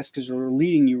those desks are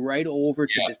leading you right over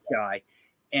to this guy,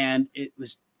 and it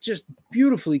was just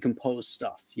beautifully composed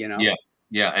stuff, you know.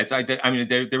 Yeah, it's I mean,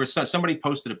 there was somebody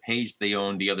posted a page they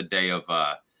owned the other day of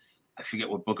I forget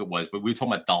what book it was, but we were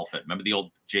talking about Dolphin. Remember the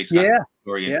old Jason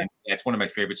story? And it's one of my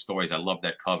favorite stories. I love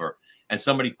that cover. And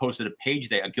somebody posted a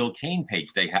page a Gil Kane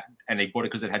page they had, and they bought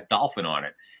it because it had Dolphin on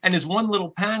it. And there's one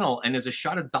little panel, and there's a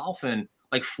shot of Dolphin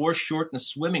like foreshortened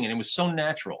swimming, and it was so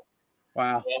natural.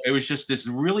 Wow. It was just this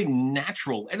really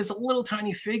natural, and it's a little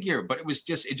tiny figure, but it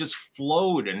just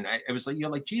flowed. And it was like, you're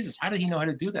like, Jesus, how did he know how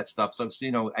to do that stuff? So, you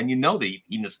know, and you know that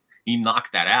he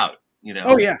knocked that out, you know?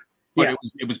 Oh yeah. But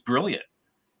it was brilliant.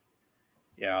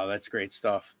 Yeah. That's great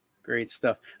stuff. Great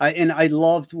stuff. I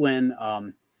loved when,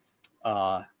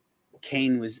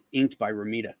 Kane was inked by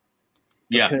Romita.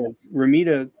 Yeah. Because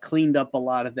Romita cleaned up a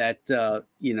lot of that,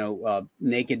 you know,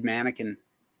 naked mannequin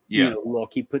you know,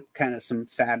 look. He put kind of some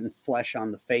fat and flesh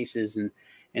on the faces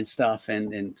and stuff,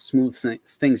 and smoothed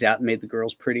things out and made the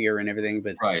girls prettier and everything.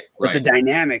 But but the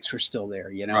dynamics were still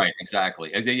there, you know. Right,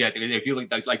 exactly. If you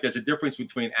like there's a difference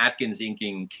between Atkins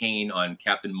inking Kane on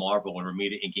Captain Marvel and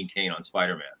Romita inking Kane on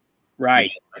Spider-Man.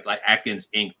 Right. Like Atkins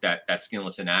inked that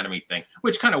skinless anatomy thing,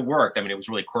 which kind of worked. I mean, it was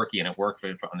really quirky and it worked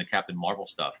on the Captain Marvel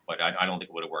stuff, but I don't think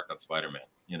it would have worked on Spider-Man,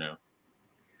 you know.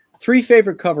 3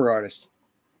 favorite cover artists.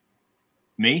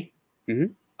 Me?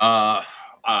 Mm-hmm.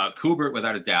 Kubert,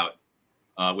 without a doubt.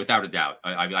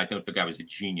 I think the guy was a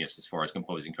genius as far as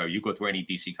composing cover. You go through any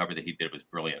DC cover that he did, it was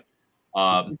brilliant.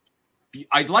 I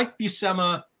like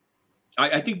Buscema.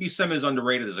 I think Buscema is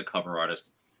underrated as a cover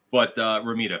artist, but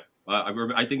Romita.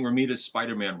 I think Romita's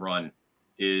Spider-Man run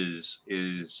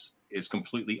is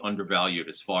completely undervalued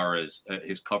as far as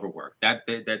his cover work. That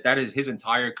is his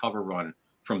entire cover run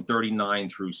from 39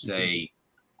 through say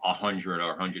 100 or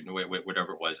 100,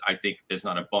 whatever it was. I think there's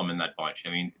not a bum in that bunch.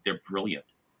 I mean, they're brilliant.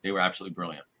 They were absolutely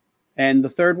brilliant. And the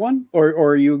third one, or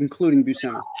are you including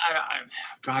Buscema?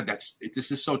 God,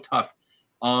 this is so tough.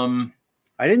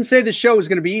 I didn't say the show was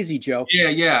going to be easy, Joe.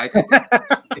 Yeah.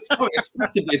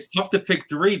 It's tough to pick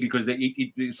 3 because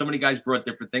so many guys brought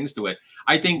different things to it.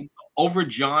 I think over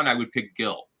John, I would pick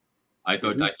Gil. I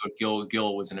thought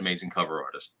Gil was an amazing cover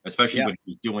artist, especially when he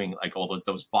was doing like all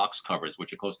those box covers,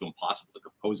 which are close to impossible to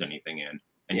compose anything in,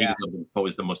 and he was able to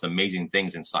compose the most amazing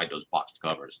things inside those boxed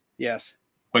covers. Yes.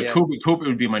 But Kubert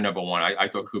would be my number 1. I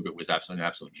thought Kubert was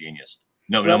absolute genius.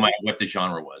 No matter what the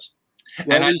genre was.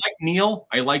 And I like Neil.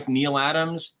 I like Neil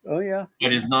Adams. Oh yeah.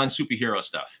 But his non-superhero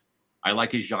stuff. I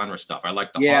like his genre stuff. I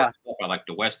like the horror stuff. I like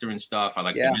the Western stuff. I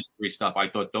like the mystery stuff. I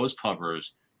thought those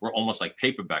covers were almost like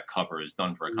paperback covers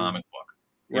done for a comic book.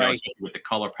 You know, especially with the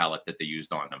color palette that they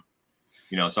used on them.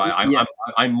 You know, so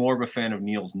I'm more of a fan of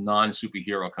Neil's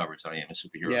non-superhero covers than I am a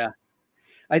superhero. Yeah.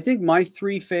 I think my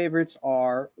three favorites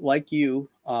are, like you,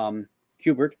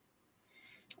 Kubert,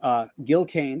 Gil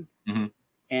Kane,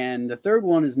 and the third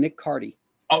one is Nick Cardy.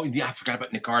 Oh yeah, I forgot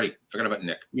about Nick Cardy. Forgot about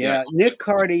Nick. Yeah, Nick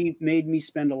Cardy made me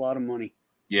spend a lot of money.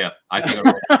 Yeah, I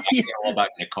forgot all about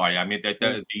Nick Cardy. I mean,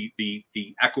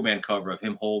 the Aquaman cover of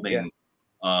him holding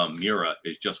Mira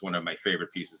is just one of my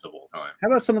favorite pieces of all time. How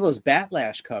about some of those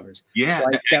Batlash covers? Yeah,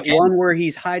 like that one where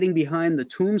he's hiding behind the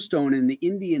tombstone and the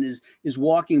Indian is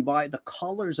walking by. The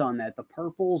colors on that, the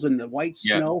purples and the white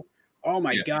snow. Oh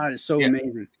my God, it's so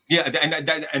amazing. Yeah,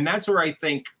 and that's where I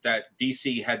think that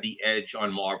DC had the edge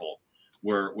on Marvel.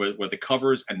 Were the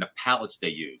covers and the palettes they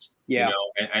used. Yeah. You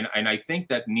know? And I think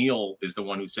that Neil is the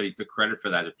one who said he took credit for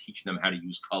that, of teaching them how to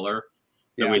use color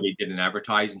the way they did in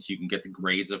advertising, so you can get the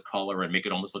grades of color and make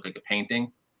it almost look like a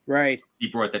painting. Right. He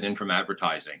brought that in from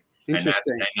advertising. And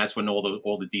that's when all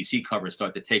the DC covers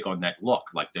start to take on that look,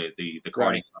 like the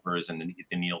Cardi covers and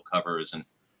the Neil covers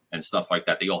and stuff like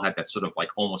that. They all had that sort of like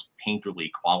almost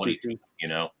painterly quality to them, you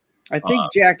know. I think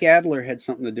Jack Adler had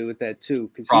something to do with that too,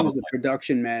 because he was the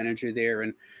production manager there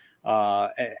and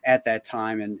at that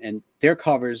time, and their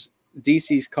covers,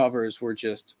 DC's covers, were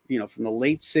just, you know, from the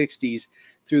late '60s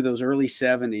through those early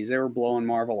 '70s, they were blowing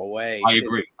Marvel away. I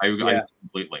agree. I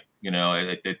completely. You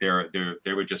know,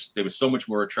 they were so much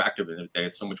more attractive, and they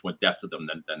had so much more depth to them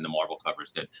than the Marvel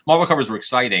covers did. Marvel covers were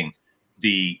exciting.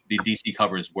 The DC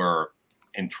covers were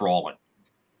enthralling.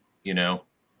 You know.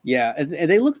 Yeah, and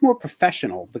they looked more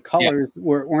professional. The colors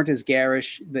weren't as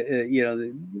garish. You know,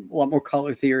 a lot more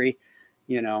color theory.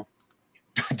 You know.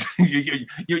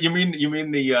 you mean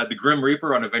the Grim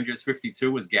Reaper on Avengers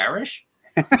 52 was garish?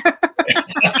 I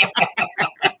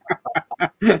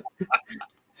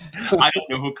don't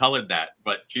know who colored that,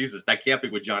 but Jesus, that can't be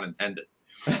what John intended.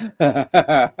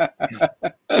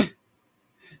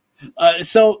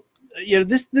 So you know,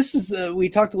 this is we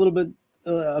talked a little bit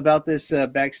about this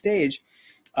backstage.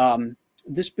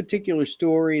 This particular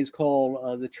story is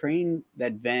called "The Train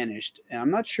That Vanished," and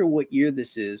I'm not sure what year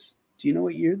this is. Do you know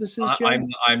what year this is, Jim?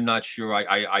 I'm not sure.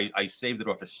 I saved it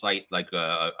off a site like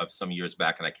of some years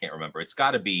back, and I can't remember. It's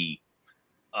got to be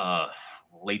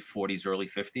late 40s, early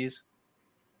 50s.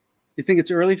 You think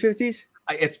it's early 50s?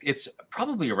 It's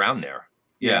probably around there.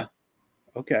 Yeah.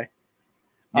 Okay.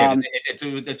 Yeah,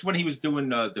 it's when he was doing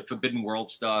the Forbidden World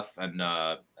stuff and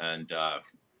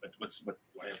what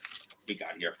we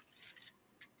got here.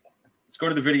 Let's go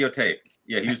to the videotape.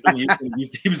 Yeah, he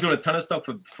was doing a ton of stuff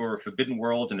for Forbidden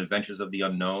Worlds and Adventures of the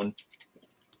Unknown.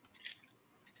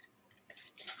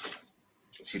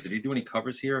 Let's see, did he do any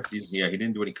covers here? He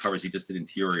didn't do any covers. He just did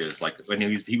interiors. Like when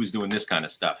he was doing this kind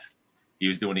of stuff. He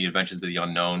was doing the Adventures of the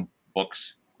Unknown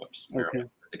books. Whoops, okay.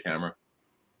 The camera.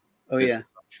 Oh yeah.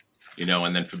 You know,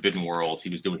 and then Forbidden Worlds. He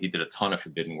did a ton of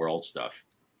Forbidden World stuff.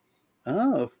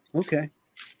 Oh, okay.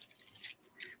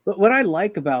 But what I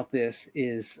like about this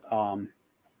is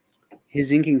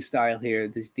his inking style here,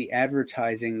 the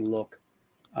advertising look.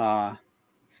 Let's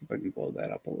see if I can blow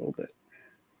that up a little bit.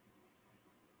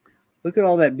 Look at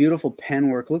all that beautiful pen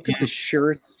work. Look at the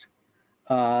shirts,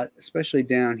 especially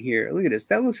down here. Look at this.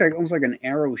 That looks like almost like an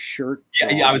Arrow shirt.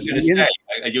 Yeah, I was going to say.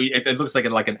 It looks like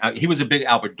he was a big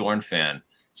Albert Dorn fan.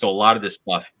 So a lot of this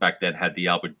stuff back then had the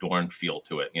Albert Dorn feel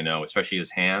to it, you know, especially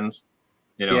his hands.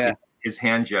 You know, his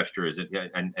hand gestures,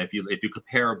 and if you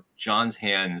compare John's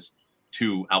hands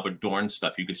to Albert Dorn's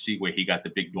stuff, you can see where he got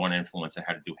the big Dorn influence and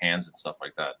how to do hands and stuff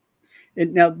like that.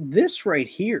 And now this right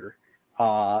here,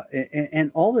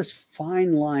 and all this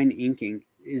fine line inking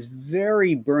is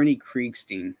very Bernie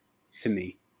Kriegstein to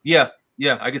me. Yeah,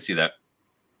 I can see that.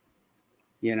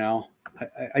 You know,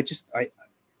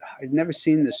 I've never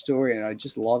seen this story, and I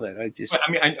just love it.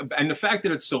 And the fact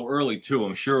that it's so early too,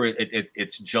 I'm sure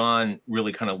it's John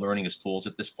really kind of learning his tools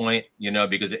at this point, you know,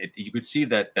 because you could see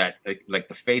that like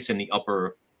the face in the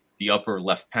upper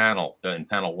left panel in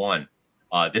panel 1,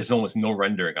 there's almost no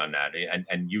rendering on that,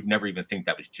 and you'd never even think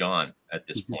that was John at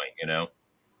this point, you know.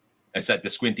 Except the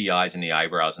squinty eyes and the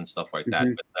eyebrows and stuff like that.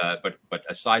 But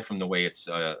aside from the way it's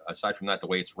the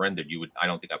way it's rendered, I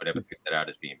don't think I would ever pick that out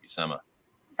as being Buscema.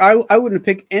 I wouldn't have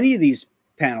picked any of these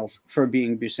panels for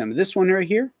being Buscema. This one right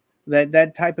here,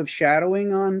 that type of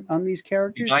shadowing on these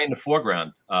characters. The guy in the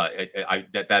foreground,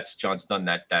 that's John's done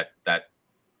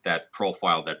that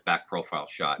profile, that back profile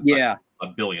shot. Yeah, a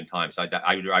billion times.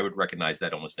 I would recognize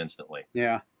that almost instantly.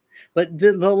 Yeah, But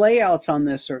the layouts on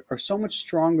this are so much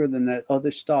stronger than that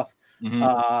other stuff.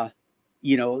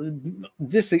 You know,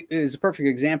 this is a perfect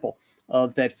example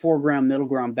of that foreground, middle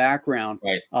ground, background,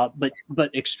 right?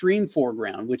 But extreme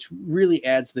foreground, which really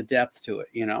adds the depth to it.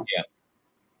 You know. Yeah.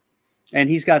 And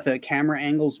he's got the camera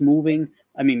angles moving.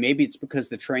 I mean, maybe it's because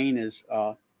the train is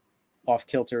off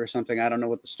kilter or something. I don't know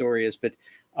what the story is, but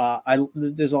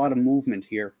there's a lot of movement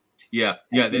here. Yeah,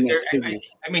 yeah.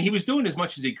 I mean, he was doing as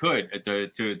much as he could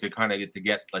to kind of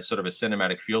get like sort of a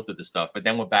cinematic feel to the stuff, but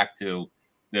then we're back to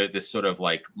this sort of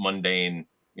like mundane,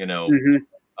 you know,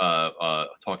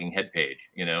 talking head page.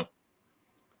 You know,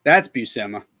 that's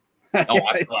Buscema. Oh,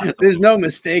 there's no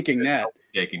mistaking that. No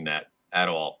mistaking that at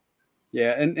all.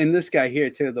 Yeah, and this guy here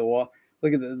too. The wall.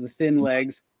 Look at the thin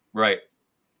legs. Right.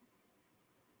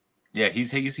 Yeah,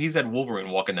 he's had Wolverine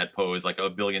walking that pose like a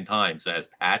billion times as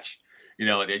Patch. You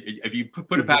know, if you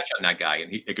put a patch on that guy,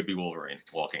 and it could be Wolverine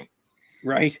walking.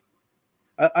 Right.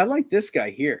 I like this guy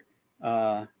here.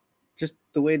 Just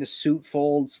the way the suit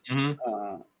folds.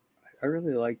 I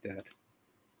really like that.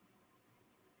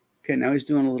 Okay, now he's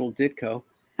doing a little Ditko.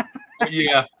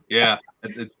 Yeah,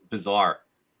 it's bizarre.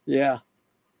 Yeah.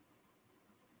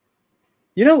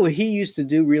 You know what he used to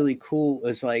do really cool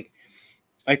is like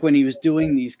when he was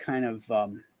doing these kind of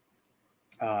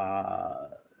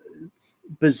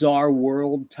bizarre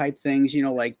world type things, you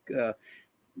know, like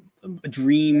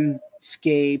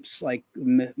dreamscapes, like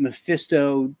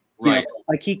Mephisto, right? Know,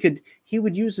 like he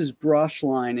would use his brush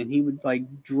line and he would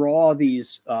like draw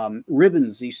these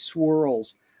ribbons, these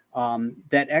swirls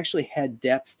that actually had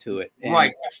depth to it. And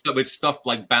right, with stuff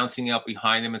like bouncing out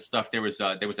behind him and stuff. There was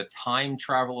a time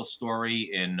traveler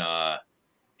story in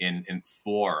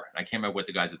Thor. I can't remember what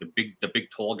the guys are. The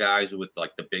big tall guys with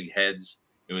like the big heads.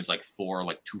 It was like Thor,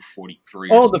 like 243.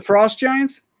 Oh, the Frost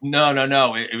Giants? No.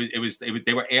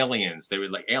 They were aliens. They were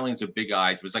like aliens with big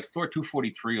eyes. It was like Thor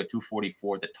 243 or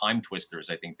 244. The Time Twisters,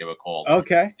 I think they were called.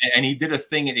 Okay. And he did a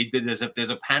thing, and he did. There's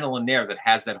a panel in there that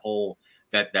has that whole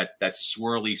that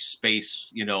swirly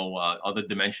space, you know, other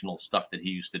dimensional stuff that he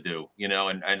used to do, you know,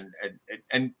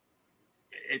 and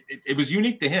it was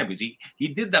unique to him because he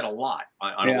did that a lot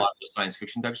on a lot of the science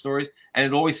fiction type stories, and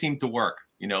it always seemed to work.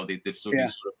 You know, these sort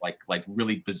of like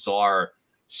really bizarre,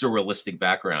 surrealistic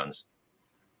backgrounds.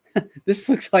 This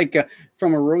looks like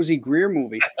from a Rosie Greer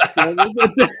movie.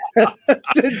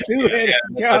 The two-headed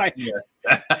guy.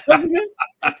 Doesn't it?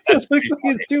 It looks like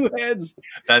his two heads.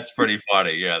 That's pretty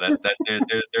funny. Yeah,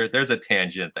 there's a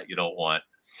tangent that you don't want.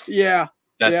 Yeah.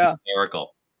 That's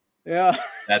hysterical. Yeah.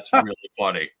 That's really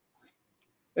funny.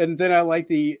 And then I like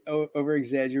the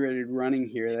over-exaggerated running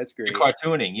here. That's great. The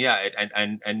cartooning, yeah,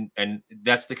 and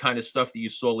that's the kind of stuff that you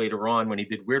saw later on when he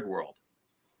did Weird World.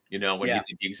 You know, when he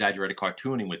did the exaggerated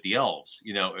cartooning with the elves.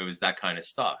 You know, it was that kind of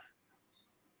stuff.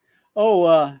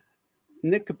 Oh,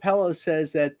 Nick Capello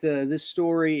says that this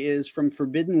story is from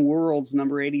Forbidden Worlds,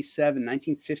 number 87,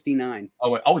 1959.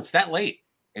 Oh, it's that late.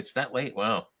 It's that late.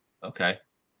 Wow. Okay.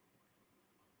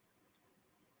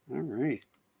 All right.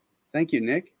 Thank you,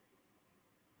 Nick.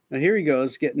 Now here he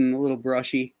goes, getting a little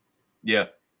brushy. Yeah,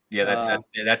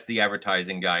 that's the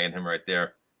advertising guy in him right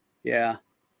there. Yeah.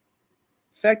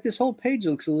 In fact, this whole page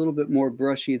looks a little bit more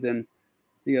brushy than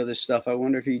the other stuff. I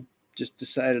wonder if he just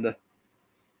decided to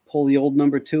pull the old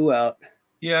number 2 out.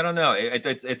 Yeah, I don't know.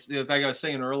 It's like I was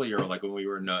saying earlier, like when we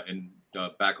were in the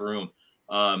back room.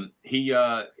 He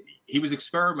was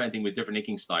experimenting with different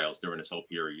inking styles during this whole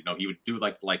period. You know, he would do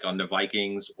like on the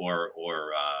Vikings or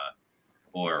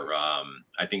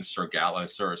I think Sir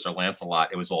Lancelot,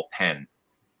 it was all pen.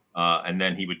 And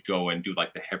then he would go and do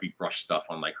like the heavy brush stuff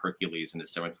on like Hercules and the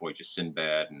Seventh Voyage of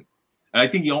Sinbad. And I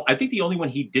think the only one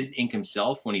he didn't ink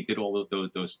himself when he did all of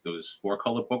those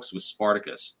 4-color books was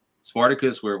Spartacus.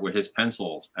 Spartacus were his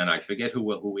pencils, and I forget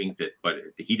who inked it, but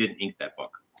he didn't ink that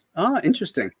book. Oh,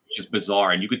 interesting. Which is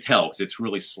bizarre, and you could tell because it's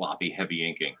really sloppy, heavy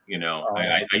inking. You know,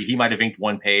 he might have inked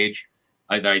one page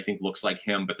that I think looks like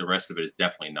him, but the rest of it is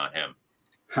definitely not him.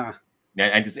 Huh.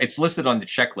 And it's listed on the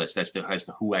checklist as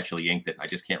to who actually inked it. I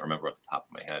just can't remember off the top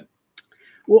of my head.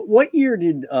 Well, what year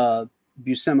did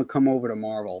Buscema come over to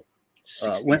Marvel?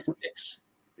 66.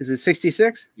 Is it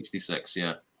 66? 66,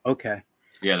 yeah. Okay.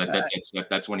 Yeah,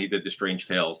 that's when he did the Strange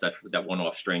Tales, that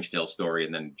one-off Strange Tales story,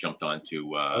 and then jumped on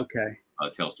to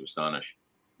Tales to Astonish.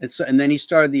 And then he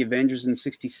started the Avengers in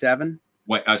 67?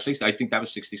 Wait, I think that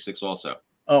was 66 also.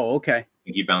 Oh, okay. I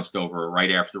think he bounced over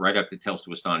right after Tales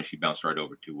to Astonish. He bounced right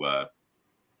over to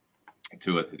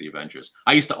the Avengers.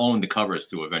 I used to own the covers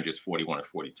to Avengers 41 or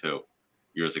 42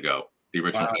 years ago, the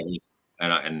original covers,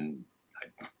 and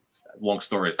long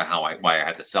story as to why I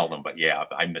had to sell them, but yeah,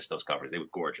 I missed those covers. They were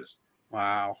gorgeous.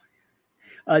 Wow.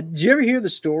 Did you ever hear the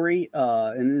story?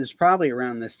 And it was probably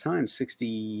around this time,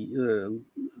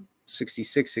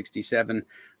 66, 67.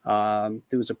 There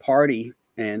was a party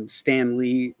and Stan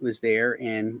Lee was there,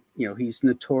 and he's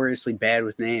notoriously bad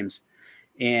with names.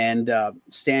 And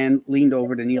Stan leaned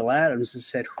over to Neil Adams and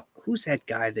said, "Who's that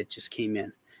guy that just came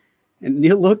in?" And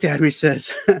Neil looked at him. He said,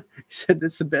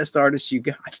 "That's the best artist you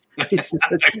got." He says,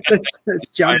 that's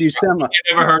John Buscema.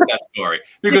 I never heard that story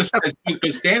because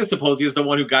Stan supposedly is the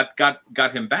one who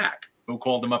got him back, who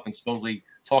called him up and supposedly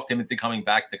talked him into coming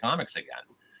back to comics again.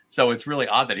 So it's really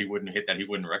odd that he wouldn't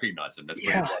recognize him. That's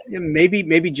yeah,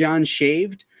 maybe John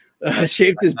shaved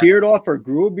his beard off or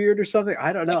grew a beard or something.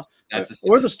 I don't know.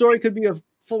 Or the story could be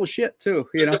full of shit too.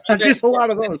 There's a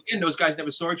lot of those. And those guys never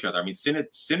saw each other. I mean,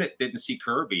 Sinnott didn't see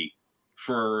Kirby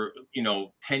for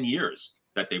 10 years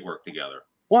that they worked together.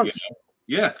 Once.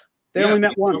 Yeah. They only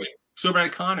met once. Superman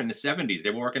and Con in the 70s.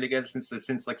 They were working together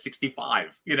since like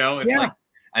 65. It's like,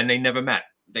 and they never met.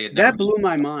 That blew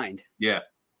my mind. Yeah.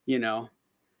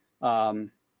 The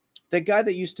guy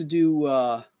that used to do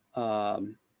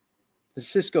the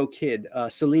Cisco Kid,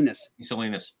 Salinas.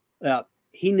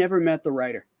 He never met the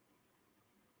writer.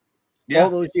 Yeah.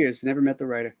 All those years, never met the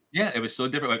writer. Yeah, it was so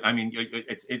different. I mean,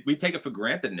 we take it for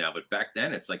granted now, but back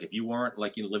then, it's like if you weren't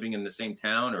like living in the same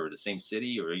town or the same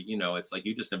city, or it's like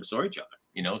you just never saw each other.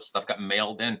 Stuff got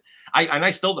mailed in. I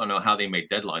still don't know how they made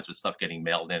deadlines with stuff getting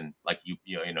mailed in, like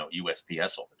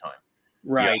USPS all the time.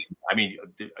 Right. I mean,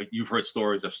 you've heard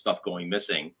stories of stuff going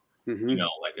missing. Mm-hmm.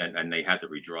 And they had to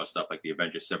redraw stuff like the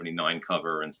Avengers 79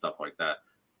 cover and stuff like that.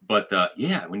 But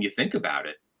yeah, when you think about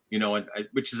it.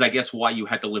 Which is, I guess, why you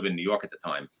had to live in New York at the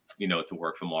time, to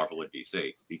work for Marvel at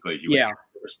DC, because you would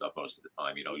deliver stuff most of the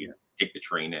time. You take the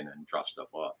train in and drop stuff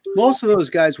off. Most of those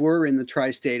guys were in the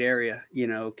tri-state area,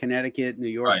 Connecticut, New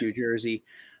York, right. New Jersey,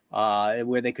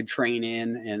 where they could train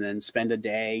in and then spend a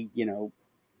day,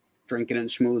 drinking and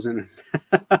schmoozing.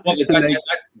 Well,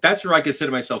 that's where I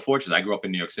consider myself fortunate. I grew up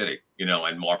in New York City,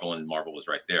 and Marvel was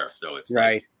right there. So it's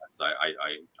right.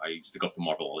 I used to go up to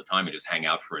Marvel all the time and just hang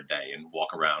out for a day and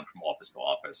walk around from office to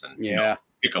office and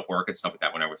pick up work and stuff like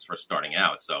that when I was first starting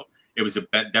out. So it was a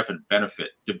definite benefit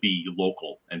to be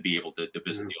local and be able to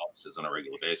visit the offices on a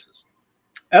regular basis.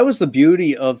 That was the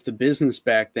beauty of the business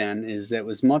back then, is that it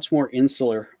was much more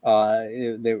insular.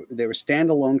 They were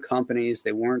standalone companies.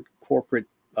 They weren't corporate,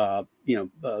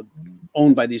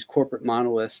 owned by these corporate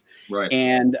monoliths. Right.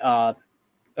 And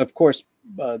of course,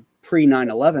 pre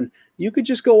 9/11, you could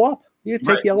just go up. You could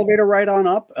take the elevator right on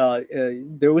up.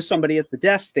 There was somebody at the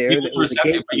desk there.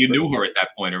 You knew her at that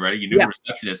point already. You knew the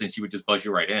receptionist, and she would just buzz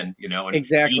you right in. And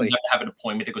exactly. You didn't have to have an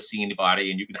appointment to go see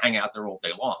anybody, and you can hang out there all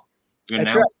day long.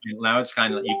 That's right. Now it's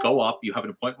kind of, you go up, you have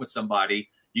an appointment with somebody,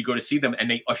 you go to see them, and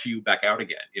they usher you back out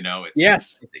again.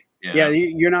 It's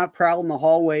you're not prowling the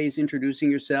hallways,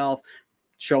 introducing yourself,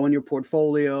 showing your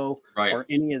portfolio, or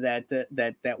any of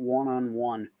that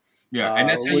one-on-one. Yeah, and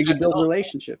that's how you build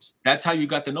relationships. That's how you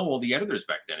got to know all the editors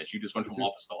back then. Is you just went from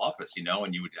office to office, and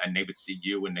they would see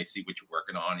you, and they see what you're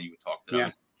working on, and you would talk to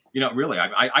them. Really,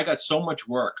 I got so much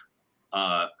work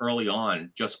early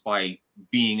on just by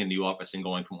being in the office and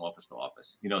going from office to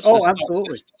office.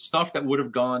 Absolutely. Stuff that would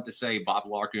have gone to say Bob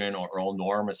Larkin or Earl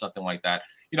Norm or something like that.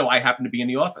 I happened to be in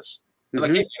the office. They're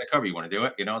like, "Hey, cover, you want to do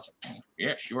it?" It's like,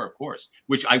 yeah, sure, of course.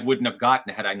 Which I wouldn't have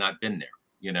gotten had I not been there.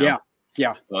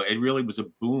 Yeah. So it really was a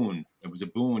boon. It was a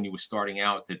boon when you were starting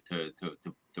out to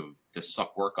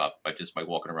suck work up by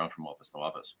walking around from office to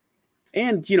office.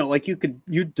 And like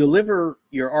you deliver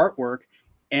your artwork,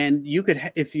 and you could,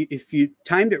 if you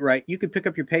timed it right, you could pick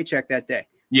up your paycheck that day.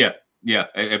 Yeah.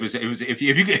 It was if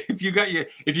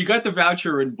you got the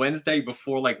voucher in Wednesday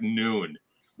before like noon,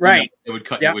 right, it would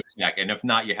cut you a check, and if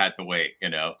not, you had to wait.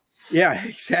 Yeah,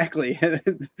 exactly.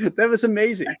 That was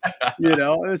amazing. It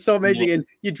was so amazing. And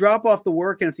you drop off the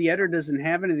work, and if the editor doesn't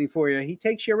have anything for you, he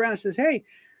takes you around and says, hey,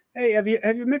 have you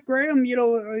met Graham?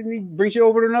 And he brings you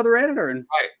over to another editor. And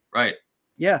right.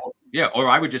 Yeah. Yeah. Or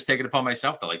I would just take it upon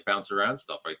myself to like bounce around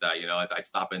stuff like that. I'd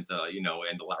stop into,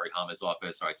 into Larry Hama's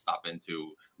office, or I'd stop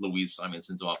into Louise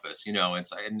Simonson's office,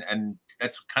 and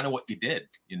that's kind of what you did,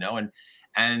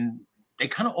 and they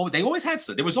always had,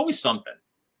 there was always something.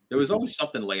 There was always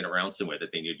something laying around somewhere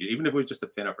that they needed you, even if it was just a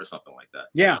pinup or something like that.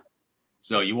 Yeah.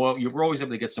 So you were always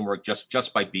able to get some work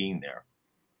just by being there,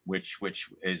 which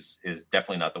is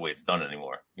definitely not the way it's done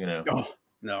anymore. Oh,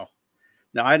 no.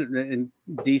 I in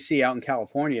DC, out in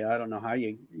California, I don't know how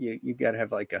you got to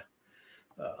have like a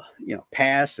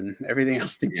pass and everything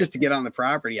else just to get on the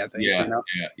property. I think. Yeah.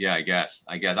 I guess.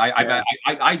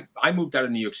 I moved out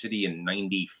of New York City in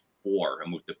 '94. I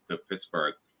moved to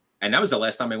Pittsburgh. And that was the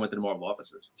last time I went to the Marvel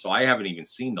offices. So I haven't even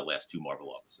seen the last 2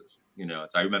 Marvel offices. You know,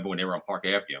 so I remember when they were on Park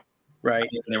Avenue. Right.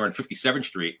 They were on 57th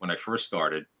Street when I first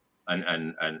started,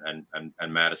 and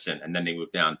Madison, and then they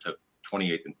moved down to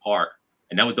 28th and Park.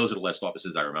 And those are the last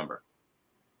offices I remember.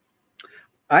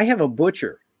 I have a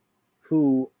butcher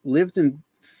who lived in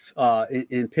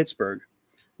Pittsburgh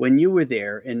when you were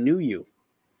there and knew you.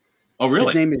 Oh,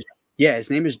 really? His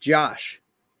name is Josh.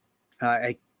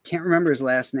 I can't remember his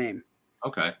last name.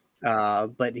 Okay.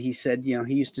 But he said, you know,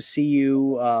 he used to see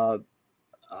you.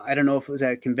 I don't know if it was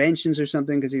at conventions or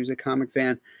something because he was a comic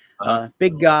fan.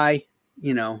 Big guy,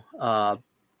 you know,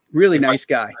 really nice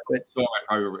guy. But so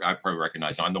I probably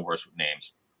recognize him. I'm the worst with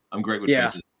names. I'm great with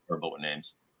faces, terrible with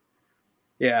names.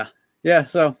 Yeah. Yeah.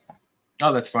 So.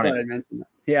 Oh, that's funny.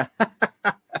 Yeah.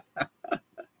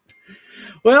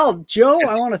 Well, Joe,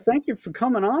 I want to thank you for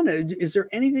coming on. Is there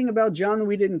anything about John that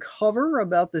we didn't cover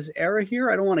about this era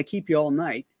here? I don't want to keep you all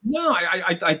night. No,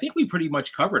 I think we pretty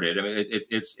much covered it. I mean,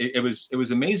 it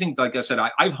was amazing. Like I said,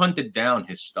 I've hunted down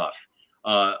his stuff.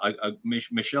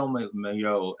 Michelle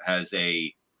Mayo has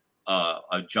a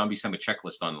John Buscema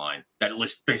checklist online that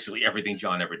lists basically everything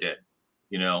John ever did.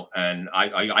 You know, and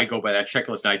I go by that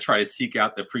checklist and I try to seek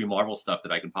out the pre-Marvel stuff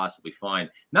that I can possibly find.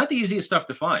 Not the easiest stuff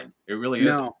to find. It really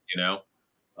isn't, you know.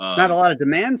 Not a lot of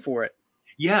demand for it.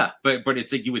 Yeah, but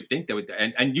it's like you would think that would,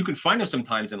 and you can find them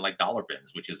sometimes in like dollar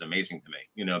bins, which is amazing to me,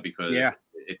 you know, because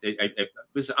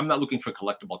I'm not looking for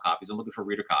collectible copies. I'm looking for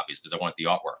reader copies because I want the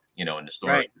artwork, you know, in the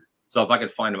story. Right. So if I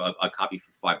could find a copy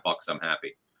for $5, I'm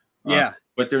happy. Yeah.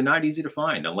 But they're not easy to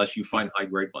find unless you find high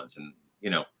grade ones. And, you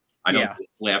know, I don't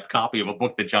slap copy of a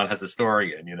book that John has a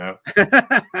story in, you know?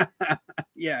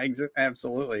 Yeah,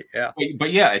 absolutely. Yeah.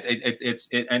 But yeah,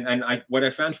 what I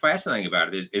found fascinating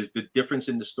about it is the difference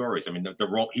in the stories. I mean,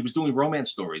 he was doing romance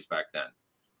stories back then,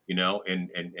 you know, in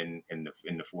the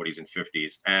 40s and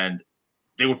 50s, and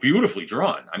they were beautifully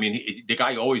drawn. I mean, the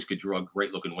guy always could draw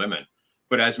great looking women.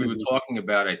 But as we were talking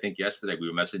about, I think yesterday we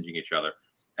were messaging each other,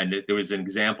 and there was an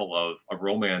example of a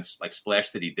romance like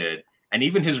splash that he did. And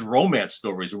even his romance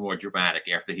stories were more dramatic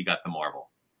after he got to Marvel,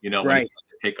 you know, when he started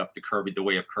to take up the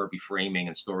way of Kirby framing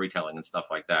and storytelling and stuff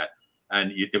like that.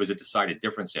 And there was a decided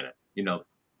difference in it. You know,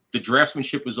 the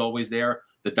draftsmanship was always there.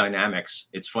 The dynamics,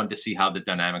 it's fun to see how the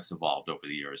dynamics evolved over the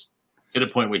years to the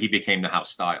point where he became the house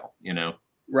style, you know?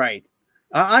 Right.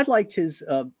 I liked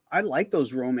I like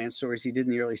those romance stories he did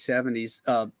in the early 70s.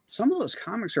 Some of those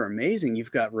comics are amazing.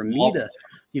 You've got Ramita,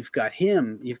 you've got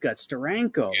him, you've got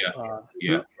Steranko.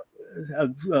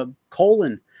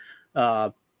 Colin,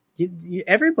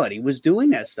 everybody was doing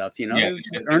that stuff, you know,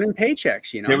 earning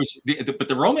paychecks, you know. There was but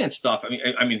the romance stuff.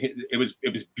 I mean, it was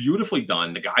beautifully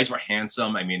done. The guys were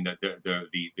handsome. I mean,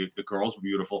 the girls were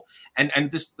beautiful,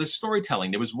 and the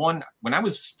storytelling. There was one when I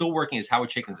was still working as Howard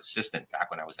Chaykin's assistant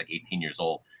back when I was like 18 years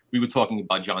old. We were talking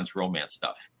about John's romance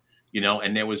stuff, you know,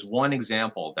 and there was one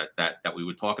example that we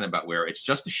were talking about where it's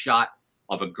just a shot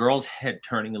of a girl's head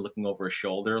turning and looking over her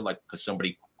shoulder, like because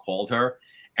somebody called her,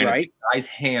 and it's a guy's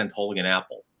hand holding an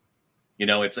apple. You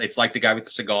know, it's like the guy with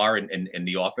the cigar in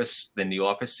the office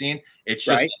scene. It's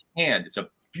just a hand. It's a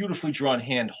beautifully drawn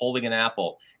hand holding an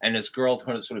apple, and this girl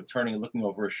sort of turning and looking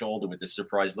over her shoulder with this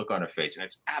surprised look on her face, and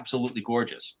it's absolutely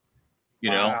gorgeous.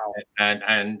 You know,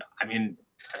 and I mean,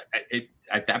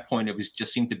 at that point, it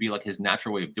just seemed to be like his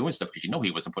natural way of doing stuff because you know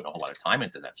he wasn't putting a whole lot of time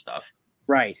into that stuff.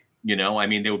 Right. You know, I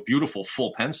mean, they were beautiful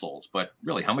full pencils, but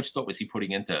really, how much thought was he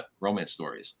putting into romance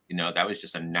stories? You know, that was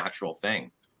just a natural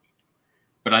thing.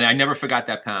 But I never forgot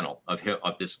that panel of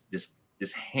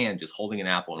this hand just holding an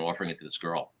apple and offering it to this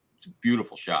girl. It's a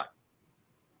beautiful shot.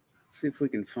 Let's see if we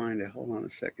can find it. Hold on a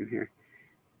second here.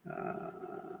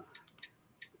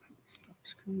 Stop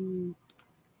screen.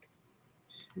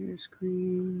 Share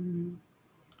screen.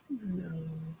 No.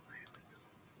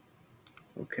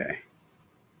 Okay.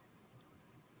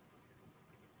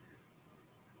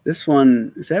 This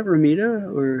one, is that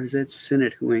Ramita or is that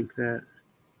Sinnott who inked that?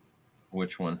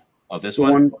 Which one? Oh, this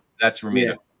one? That's Ramita.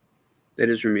 Yeah, that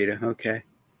is Ramita. Okay.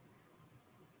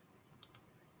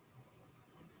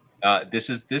 This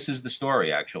is the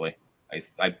story, actually.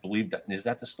 I believe that. Is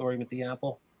that the story with the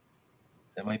apple?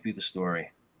 That might be the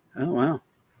story. Oh, wow.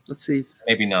 Let's see.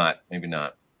 Maybe not. Maybe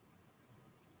not.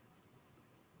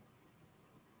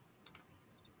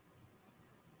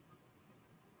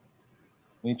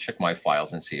 Let me check my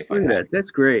files and see if I have it.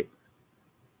 That's great.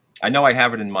 I know I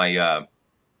have it in my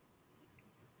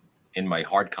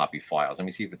hard copy files. Let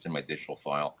me see if it's in my digital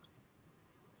file.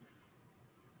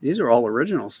 These are all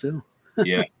originals too.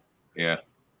 Yeah. Yeah.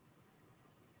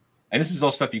 And this is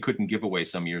all stuff you couldn't give away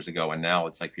some years ago, and now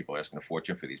it's like people are asking a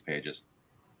fortune for these pages.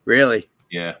 Really?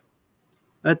 Yeah.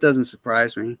 That doesn't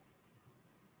surprise me.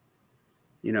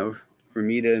 you know,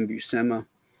 Romita and Buscema.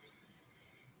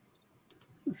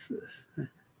 What's this?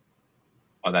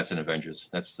 Oh, that's an Avengers.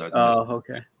 That's oh,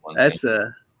 okay. That's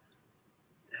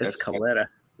Coletta.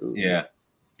 Ooh. Yeah,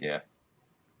 yeah.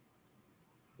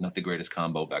 Not the greatest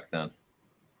combo back then.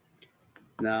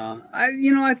 No,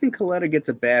 I think Coletta gets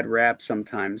a bad rap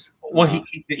sometimes. Well,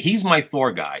 he's my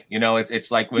Thor guy. You know,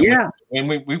 it's like when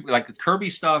we like the Kirby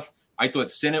stuff. I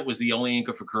thought Sinnott was the only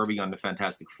inker for Kirby on the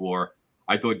Fantastic Four.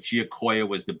 I thought Giacoya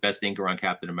was the best inker on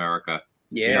Captain America.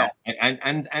 Yeah, you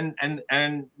know?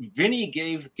 and Vinny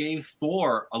gave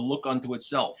Thor a look unto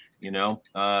itself. You know,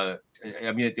 I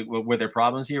mean, were there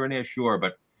problems here and there? Sure,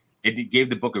 but it gave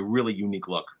the book a really unique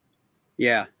look.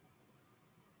 Yeah.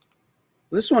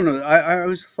 This one, I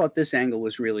always thought this angle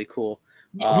was really cool.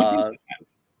 You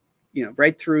know,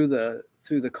 right through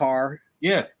the car.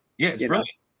 Yeah, yeah, it's brilliant.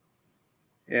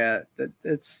 Yeah,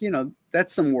 that's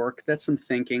that's some work. That's some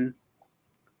thinking.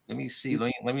 Let me see.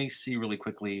 Let me see really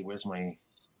quickly. Where's my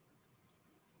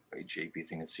JP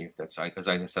thing and see if that's because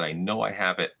like I said, I know I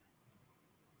have it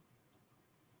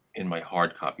in my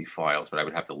hard copy files, but I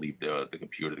would have to leave the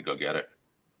computer to go get it.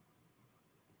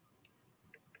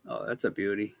 Oh, that's a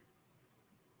beauty.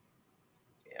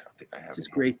 Yeah, I don't think I have.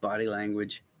 Just great body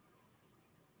language.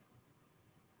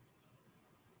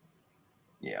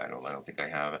 Yeah, I don't think I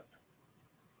have it.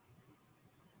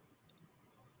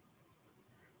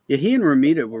 Yeah, he and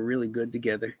Romita were really good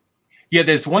together. Yeah,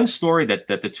 there's one story that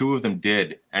the two of them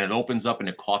did, and it opens up in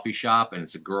a coffee shop, and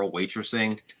it's a girl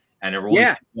waitressing, and they're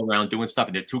always around doing stuff,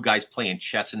 and there are two guys playing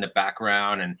chess in the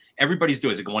background, and everybody's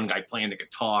doing. There's like one guy playing the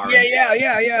guitar.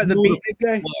 Yeah. The beat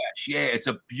guy. Splash. Yeah, it's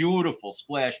a beautiful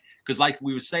splash because, like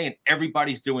we were saying,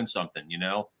 everybody's doing something, you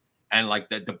know, and like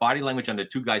the body language on the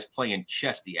two guys playing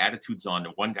chess, the attitude's on.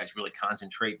 The one guy's really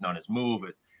concentrating on his move.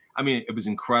 I mean, it was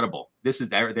incredible. This is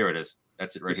there. There it is.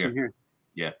 That's it right here.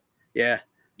 Yeah. Yeah,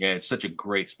 it's such a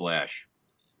great splash.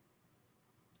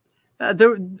 I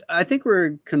think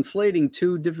we're conflating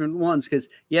two different ones because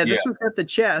this one's got the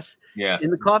chess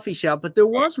in the coffee shop, but there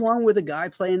was one with a guy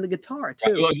playing the guitar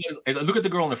too. Look at the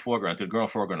girl in the foreground. The girl in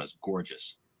the foreground is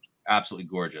gorgeous, absolutely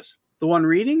gorgeous. The one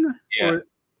reading? Yeah.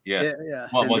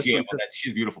 Well,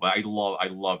 she's beautiful. But I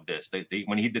love this.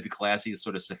 When he did the classy,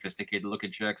 sort of sophisticated looking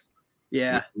chicks.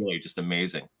 Yeah, it's really just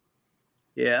amazing.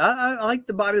 Yeah, I like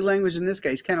the body language in this guy.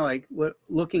 He's kind of like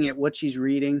looking at what she's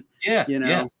reading. Yeah,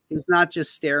 he's not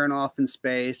just staring off in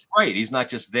space. Right, he's not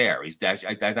just there. He's that's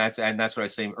what I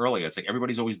was saying earlier. It's like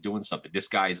everybody's always doing something. This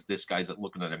guy's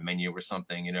looking at a menu or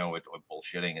something, you know, or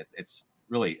bullshitting. It's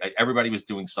really everybody was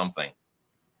doing something.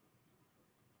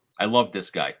 I love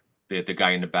this guy, the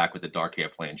guy in the back with the dark hair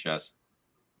playing chess.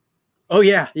 Oh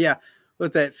yeah,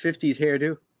 with that 50s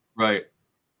hairdo. Right.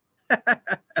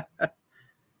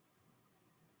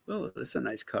 Oh, that's a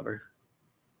nice cover.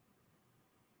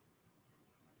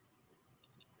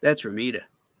 That's Romita.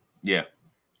 Yeah,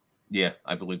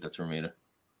 I believe that's Romita.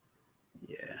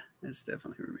 Yeah, that's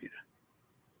definitely Romita.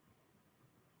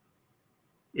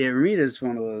 Yeah, Romita is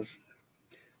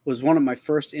was one of my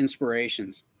first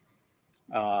inspirations.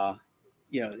 I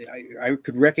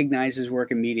could recognize his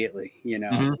work immediately.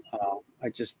 I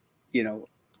just,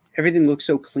 everything looked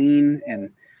so clean, and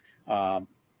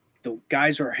the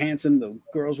guys were handsome, the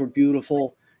girls were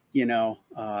beautiful, and I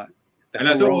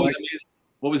thought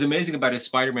what was amazing about his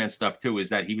Spider-Man stuff too is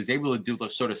that he was able to do the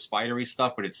sort of spidery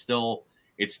stuff, but it still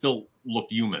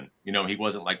looked human. He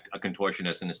wasn't like a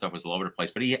contortionist and his stuff was all over the place.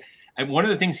 But and one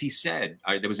of the things he said,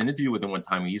 there was an interview with him one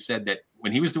time. He said that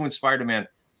when he was doing Spider-Man,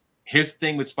 his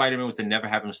thing with Spider-Man was to never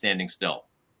have him standing still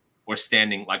or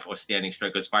standing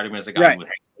straight. Because Spider-Man's a guy who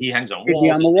he hangs on walls. Be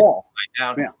on the wall.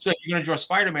 Down. Yeah. So if you're going to draw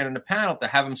Spider-Man in the panel, to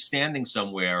have him standing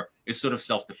somewhere is sort of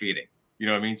self-defeating. You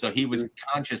know what I mean? So he was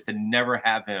conscious to never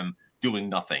have him doing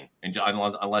nothing,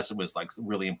 unless it was like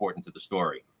really important to the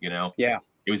story. Yeah.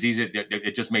 It was easy.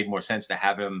 It just made more sense to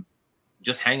have him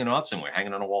just hanging out somewhere,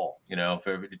 hanging on a wall.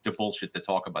 To bullshit, to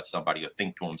talk about somebody or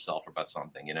think to himself about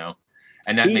something.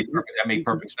 And that made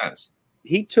perfect sense.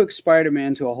 He took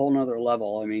Spider-Man to a whole nother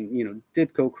level. I mean,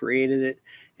 Ditko created it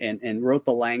and wrote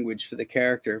the language for the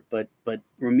character, but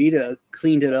Romita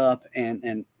cleaned it up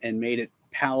and made it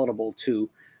palatable to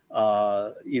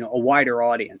a wider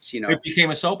audience. It became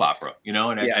a soap opera,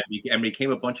 and became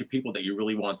a bunch of people that you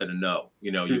really wanted to know.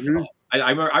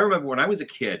 I remember when I was a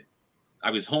kid,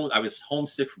 I was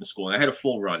homesick from school, and I had a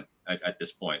full run at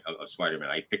this point of Spider-Man.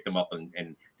 I picked them up,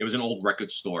 and there was an old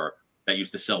record store that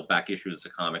used to sell back issues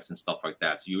of comics and stuff like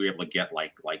that. So you were able to get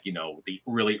like the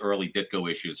really early Ditko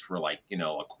issues for like,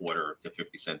 a quarter to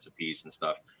 50 cents a piece and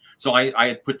stuff. So I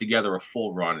had put together a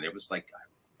full run, and it was like,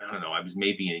 I don't know, I was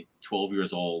maybe 12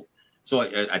 years old. So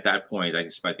at that point,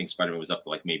 I think Spider-Man was up to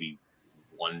like maybe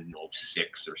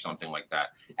 106 or something like that,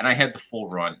 and I had the full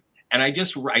run, and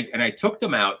I took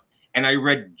them out and I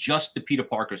read just the Peter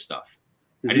Parker stuff.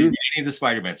 I didn't read any of the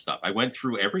Spider-Man stuff. I went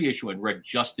through every issue and read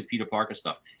just the Peter Parker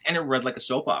stuff, and it read like a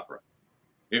soap opera.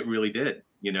 It really did.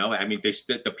 You know, I mean,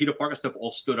 the Peter Parker stuff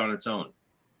all stood on its own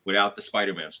without the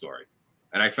Spider-Man story.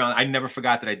 And I never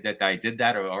forgot that I did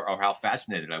that, or how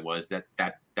fascinated I was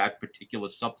that particular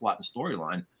subplot and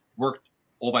storyline worked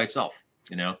all by itself.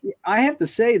 You know, I have to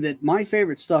say that my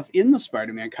favorite stuff in the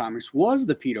Spider-Man comics was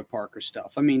the Peter Parker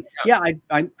stuff. I mean, yeah,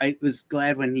 I was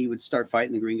glad when he would start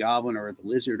fighting the Green Goblin or the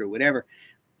Lizard or whatever.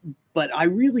 But I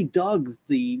really dug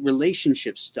the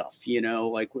relationship stuff, you know,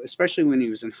 like especially when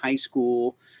he was in high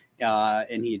school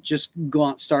and he had just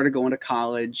started going to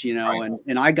college, you know,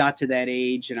 and I got to that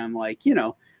age and I'm like, you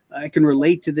know, I can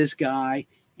relate to this guy.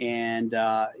 And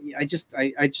I just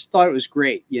thought it was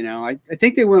great. You know, I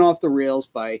think they went off the rails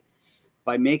by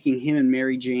making him and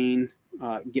Mary Jane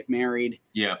get married.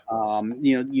 Yeah.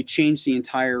 You know, you changed the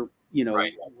entire, you know,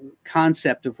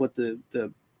 concept of what the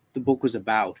book was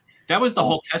about. That was the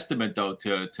whole testament, though,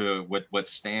 to what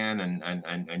Stan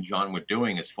and John were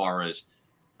doing as far as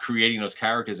creating those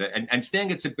characters. And Stan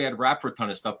gets a bad rap for a ton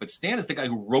of stuff, but Stan is the guy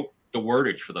who wrote the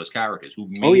wordage for those characters, who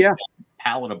made them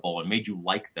palatable and made you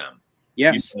like them.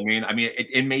 Yes, you know I mean,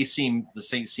 it may seem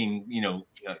you know,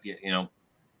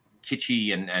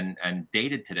 kitschy and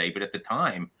dated today, but at the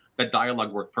time, that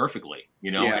dialogue worked perfectly,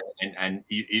 you know, and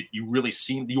you really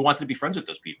you wanted to be friends with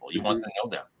those people. You wanted to know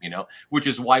them, you know, which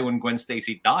is why when Gwen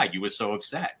Stacy died, you were so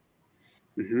upset,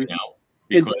 you know.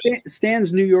 Because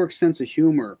Stan's New York sense of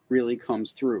humor really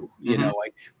comes through, you know,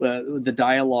 like the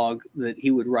dialogue that he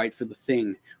would write for The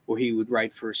Thing or he would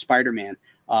write for Spider-Man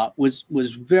was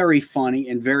very funny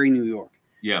and very New York.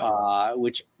 Yeah.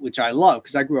 Which I love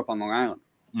because I grew up on Long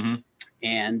Island.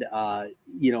 And,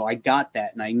 you know, I got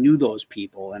that and I knew those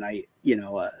people and you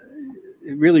know,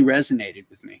 it really resonated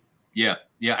with me. Yeah.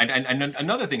 Yeah. And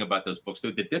another thing about those books,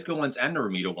 the Ditko ones and the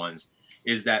Romita ones,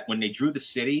 is that when they drew the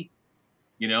city,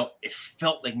 you know, it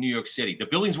felt like New York City. The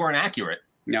buildings weren't accurate.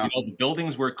 No. You know, the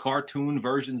buildings were cartoon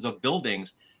versions of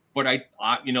buildings. But I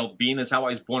you know, being as how I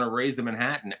was born and raised in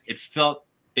Manhattan,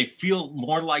 they feel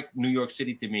more like New York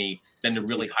City to me than the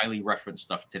really highly referenced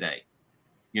stuff today.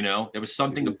 You know, there was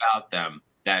something about them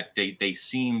that they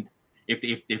seemed,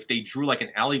 if they drew like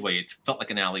an alleyway, it felt like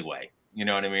an alleyway. You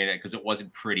know what I mean? Because it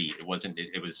wasn't pretty. It wasn't.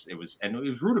 It was, and it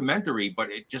was rudimentary,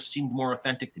 but it just seemed more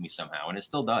authentic to me somehow, and it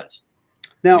still does.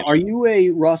 Now, you know? Are you a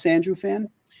Ross Andru fan?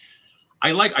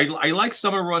 I like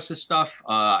some of Ross's stuff.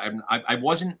 I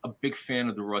wasn't a big fan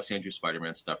of the Ross Andru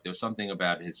Spider-Man stuff. There was something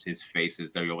about his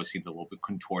faces that always seemed a little bit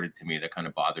contorted to me that kind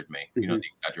of bothered me. You know, the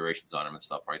exaggerations on him and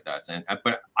stuff like that. And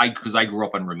but because I grew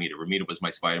up on Romita. Romita was my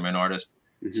Spider-Man artist,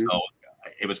 so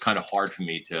it was kind of hard for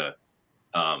me to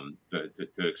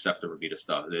accept the Romita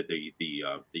stuff,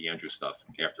 the Andru stuff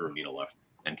after Romita left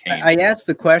and came. I asked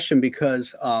the question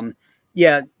because.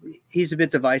 Yeah, he's a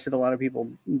bit divisive. A lot of people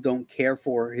don't care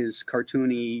for his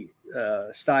cartoony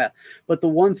style. But the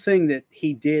one thing that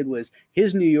he did was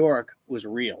his New York was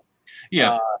real.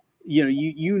 Yeah. You know,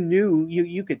 you knew,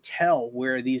 you could tell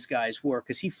where these guys were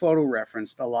because he photo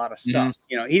referenced a lot of stuff.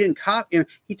 You know, he didn't copy,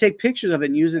 he'd take pictures of it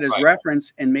and use it as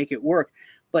reference and make it work.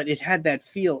 But it had that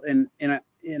feel. And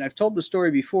I've told the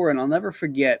story before, and I'll never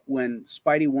forget when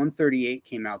Spidey 138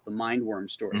 came out, the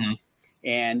Mindworm story.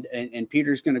 And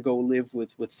Peter's going to go live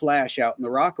with Flash out in the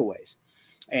Rockaways.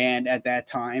 And at that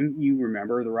time, you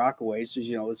remember the Rockaways,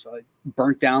 you know, it's like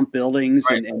burnt down buildings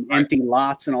and empty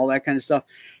lots and all that kind of stuff.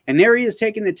 And there he is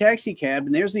taking the taxi cab,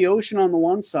 and there's the ocean on the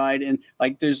one side, and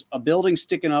like there's a building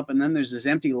sticking up, and then there's this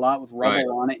empty lot with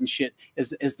rubble on it and shit as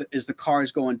the car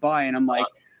is going by. And I'm like,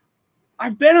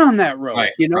 I've been on that road.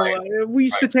 You know, we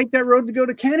used to take that road to go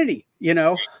to Kennedy. You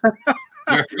know,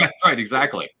 right,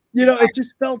 exactly. You know, it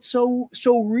just felt so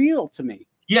real to me.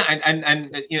 Yeah,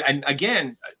 and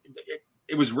again,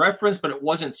 it was referenced, but it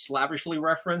wasn't slavishly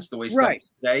referenced the way stuff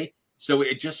is today. So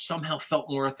it just somehow felt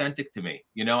more authentic to me.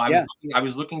 You know, I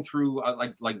was looking through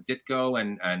like Ditko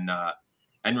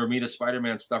and Romita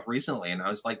Spider-Man stuff recently, and I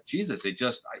was like, Jesus,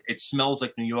 it smells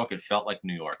like New York. It felt like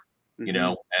New York. You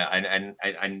know, and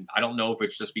I don't know if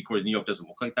it's just because New York doesn't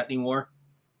look like that anymore.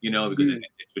 You know, because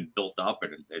it's been built up,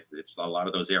 and it's a lot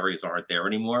of those areas aren't there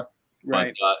anymore.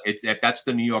 Right. But that's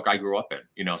the New York I grew up in.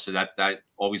 You know, so that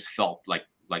always felt like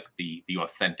the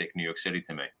authentic New York City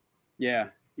to me. Yeah,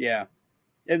 yeah.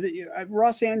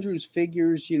 Ross Andru's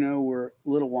figures, you know, were a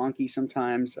little wonky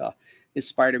sometimes. His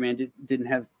Spider-Man didn't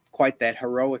have quite that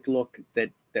heroic look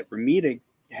that Romita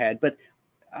had, but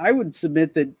I would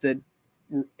submit that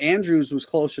Andru's was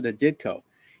closer to Ditko.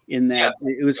 in that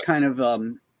it was kind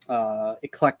of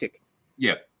eclectic.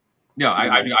 Yeah. No,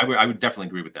 I would definitely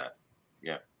agree with that.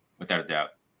 Yeah, without a doubt.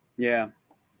 Yeah.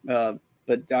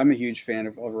 But I'm a huge fan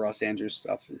of Ross Andrews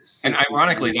stuff. And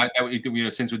ironically,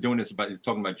 since we're doing this about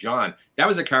talking about John, that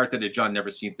was a character that John never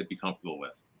seemed to be comfortable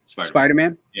with.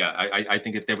 Spider-Man. Yeah, I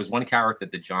think if there was one character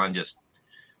that John just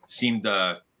seemed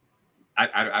out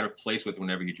of place with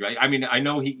whenever he tried. I mean, I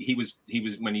know he was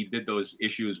when he did those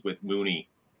issues with Mooney.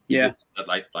 Yeah,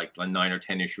 like a 9 or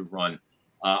 10 issue run.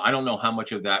 I don't know how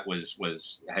much of that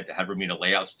had Romita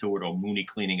layouts to it or Mooney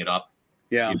cleaning it up.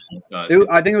 Yeah,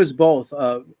 I think it was both.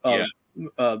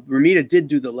 Romita did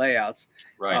do the layouts,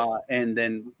 right? And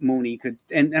then Mooney could,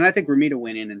 and I think Romita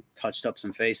went in and touched up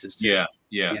some faces too.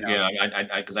 Yeah.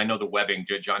 Because I know the webbing.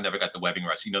 John never got the webbing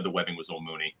right. So the webbing was all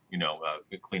Mooney.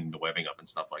 Cleaning the webbing up and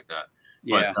stuff like that.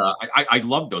 Yeah, but I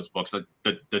love those books. The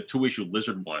 2-issue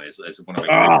Lizard one is one of my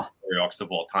favorite story arcs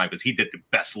of all time because he did the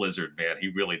best Lizard, man. He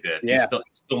really did. Yeah, he's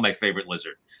still my favorite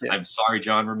Lizard. Yeah. I'm sorry,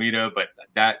 John Romita, but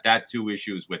that 2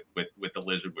 issues with the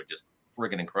Lizard were just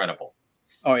friggin' incredible.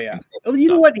 Oh yeah. You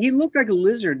know what? He looked like a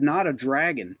lizard, not a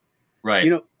dragon. Right.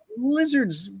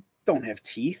 Lizards don't have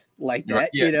teeth like that.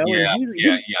 Yeah.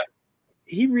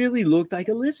 He really looked like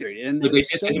a lizard, and they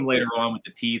did him later on with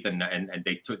the teeth, and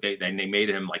they made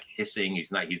him like hissing.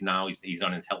 He's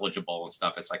unintelligible and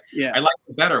stuff. It's like I liked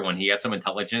it better when he had some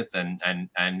intelligence and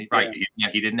he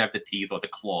didn't have the teeth or the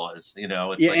claws.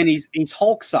 And he's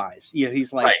Hulk size. Yeah,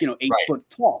 he's like 8 foot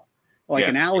tall, like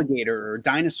an alligator or a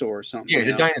dinosaur or something. Yeah,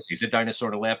 he's a dinosaur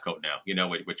in a lab coat now.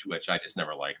 Which I just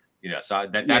never liked. So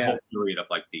that whole period of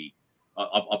like the.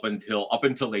 Up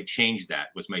until they changed that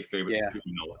was my favorite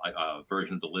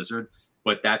version of the Lizard.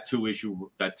 But that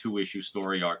 2-issue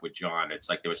story arc with John, it's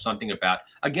like there was something about,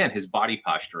 again, his body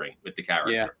posturing with the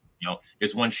character. Yeah.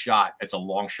 There's one shot, it's a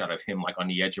long shot of him like on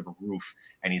the edge of a roof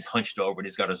and he's hunched over and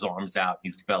he's got his arms out,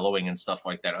 he's bellowing and stuff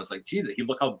like that. I was like, Jesus,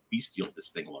 look how bestial this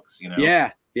thing looks,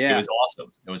 Yeah. It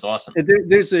was awesome.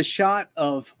 There's a shot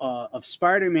of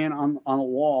Spider-Man on a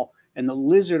wall and the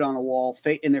Lizard on a wall,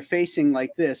 and they're facing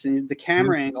like this, and the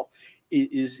camera angle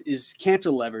is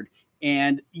cantilevered,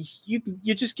 and you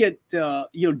just get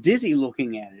dizzy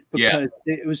looking at it because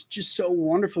it was just so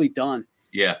wonderfully done.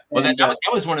 Yeah, well, that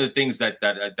was one of the things that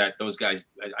those guys.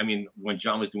 I mean, when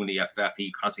John was doing the FF,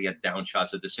 he constantly had down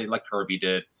shots of the same, like Kirby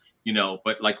did,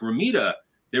 But like Romita,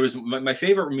 there was my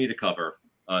favorite Romita cover,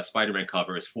 Spider-Man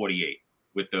cover, is 48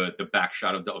 with the back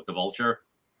shot of the Vulture.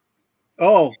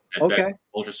 Oh, okay.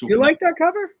 You like that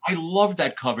cover? I love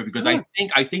that cover because I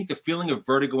think the feeling of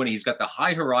vertigo when he's got the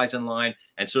high horizon line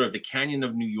and sort of the canyon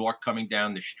of New York coming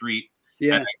down the street.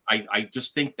 Yeah, I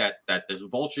just think that there's a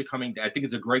Vulture coming. I think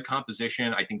it's a great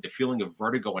composition. I think the feeling of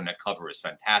vertigo in that cover is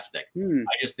fantastic.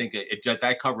 I just think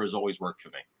that cover has always worked for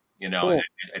me. Cool.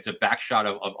 It's a back shot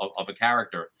of a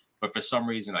character, but for some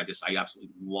reason I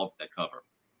absolutely love that cover.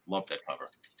 Love that cover.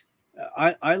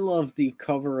 I love the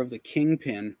cover of the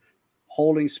Kingpin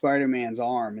holding Spider-Man's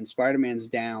arm, and Spider-Man's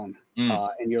down,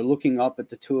 and you're looking up at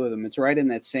the two of them. It's right in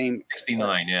that same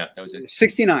 69. Yeah, that was it.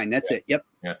 69. That's it. Yep.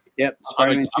 Yeah. Yep.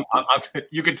 Spider-Man.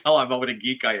 You can tell I'm what a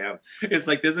geek I am. It's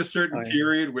like there's a certain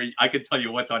period where I can tell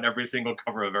you what's on every single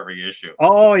cover of every issue.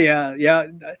 Oh yeah, yeah.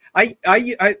 I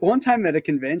one time at a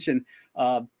convention,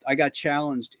 I got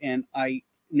challenged, and I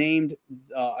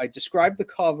described the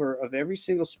cover of every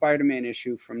single Spider-Man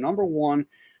issue from number 1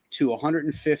 to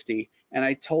 150. And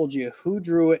I told you who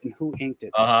drew it and who inked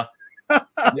it.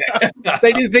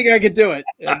 They didn't think I could do it.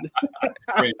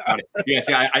 Very funny. Yeah,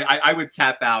 see, I would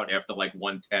tap out after like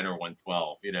 110 or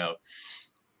 112,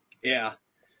 Yeah,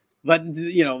 but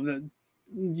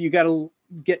you got to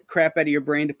get crap out of your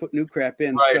brain to put new crap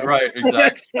in. Right, exactly.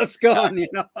 That stuff's gone,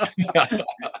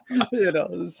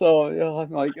 So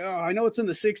I'm like, I know it's in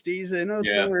the 60s. I know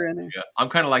it's somewhere in there. Yeah, I'm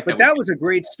kind of like that. But that was a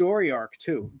great story arc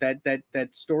too. That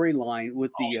storyline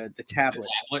with the tablet.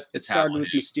 It started with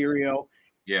Mysterio.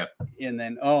 Yeah, and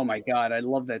then oh my God, I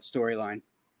love that storyline.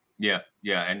 Yeah,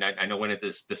 and I know when it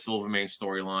is the Silvermane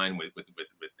storyline with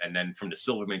and then from the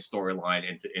Silvermane storyline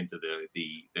into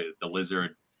the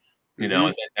Lizard.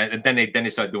 And then they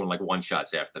start doing like one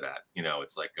shots after that.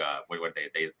 It's like the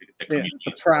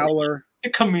Prowler, the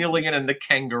chameleon, and the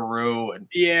kangaroo, and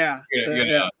the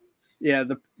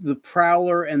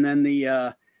Prowler, and then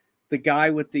the guy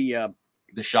with the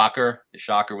Shocker. The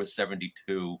Shocker was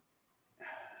 72.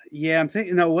 Yeah, I'm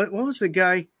thinking. No, what was the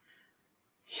guy?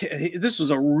 This was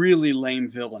a really lame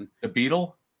villain. The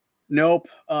Beetle. Nope.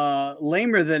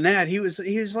 Lamer than that. He was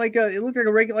like it looked like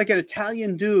a regular, like an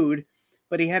Italian dude,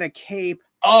 but he had a cape.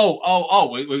 Wait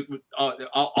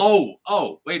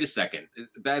a second.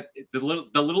 That's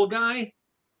the little guy.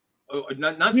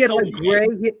 not he had Silver like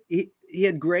Man. gray. He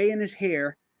had gray in his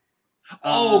hair.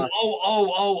 The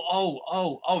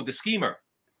schemer.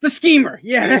 The schemer.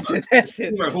 Yeah, that's it. That's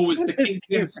it. Schemer, who was the The schemer.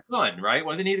 Kingpin's son, right?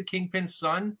 Wasn't he the Kingpin's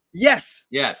son? Yes.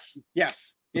 Yes.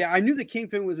 Yes. Yeah, I knew the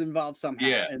Kingpin was involved somehow.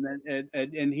 Yeah. And then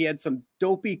and he had some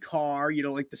dopey car, you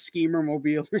know, like the Schemer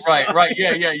mobile or Right, something. right.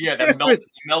 Yeah. That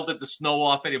melted the snow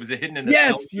off it. It was hidden in the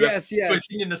snow. Yes. It was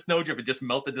hidden in the snow drip. It just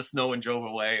melted the snow and drove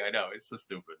away. I know. It's so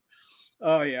stupid.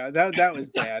 Oh yeah, that was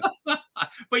bad.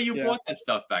 But you bought that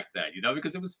stuff back then, you know,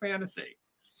 because it was fantasy.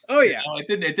 Oh yeah. You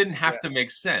know, it didn't have to make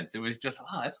sense. It was just,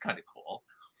 that's kind of cool.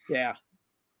 Yeah.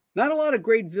 Not a lot of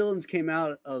great villains came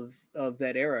out of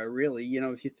that era, really. You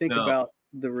know, if you think about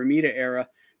the Romita era,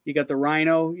 you got the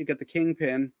Rhino, you got the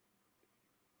Kingpin,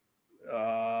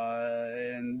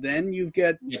 and then you've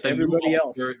got everybody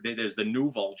else. There's the new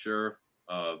Vulture,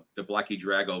 the Blackie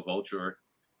Drago Vulture.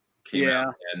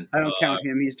 Out, and I don't count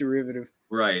him; he's derivative.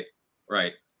 Right.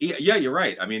 Yeah, you're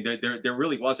right. I mean, there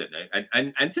really wasn't,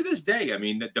 and to this day, I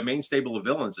mean, the main stable of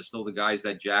villains are still the guys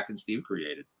that Jack and Steve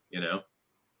created. You know,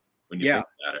 when you think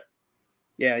about it.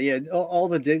 Yeah. All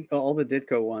the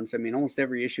Ditko ones. I mean, almost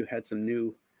every issue had some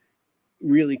new,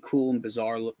 really cool and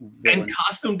bizarre villains. And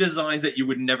costume designs that you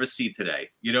would never see today.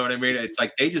 You know what I mean? It's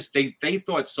like they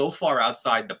thought so far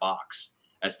outside the box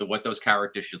as to what those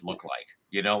characters should look like.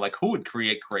 You know, like who would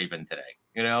create Kraven today?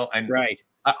 You know, and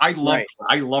I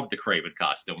love the Kraven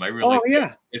costume. I really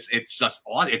it's just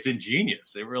it's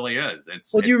ingenious. It really is.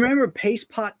 Do you remember Paste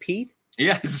Pot Pete?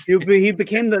 Yes. He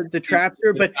became the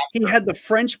trapster, but he had the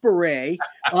French beret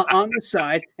on the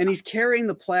side, and he's carrying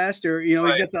the plaster. You know,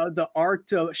 he's got the art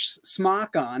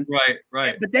smock on.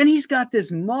 Right. But then he's got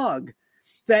this mug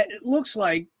that looks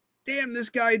like, damn, this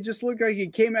guy just looked like he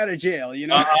came out of jail. You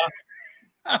know.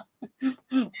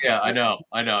 Yeah, I know.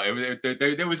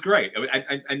 It was great.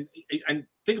 And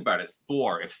think about it,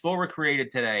 Thor. If Thor were created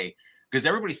today, because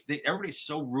everybody's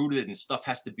so rooted and stuff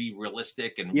has to be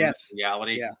realistic and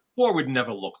reality. Yeah. Thor would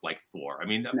never look like Thor. I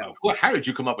mean, how did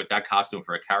you come up with that costume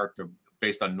for a character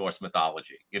based on Norse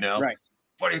mythology? You know, right?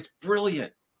 But it's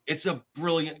brilliant. It's a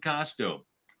brilliant costume.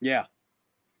 Yeah,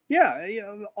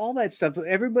 all that stuff.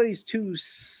 Everybody's too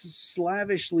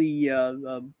slavishly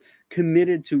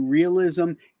committed to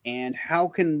realism, and how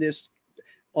can this?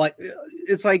 Like,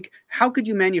 it's like, how could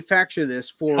you manufacture this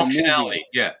for functionality?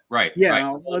 Yeah, right.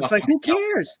 Yeah, it's like, who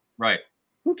cares? Right.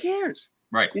 Who cares?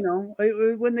 Right. You know,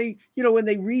 when they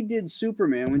redid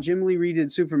Superman, when Jim Lee redid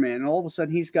Superman, and all of a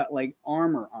sudden he's got like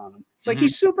armor on him. It's like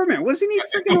he's Superman. What does he need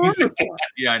freaking armor for?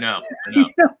 Yeah, I know. You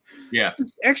know? Yeah.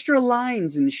 Extra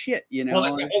lines and shit. You know.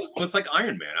 Well, it's like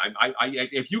Iron Man.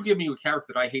 If you give me a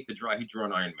character that I hate to draw, I hate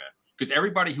drawing Iron Man. Because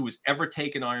everybody who has ever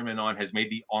taken Iron Man on has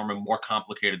made the armor more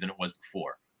complicated than it was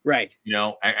before. Right. You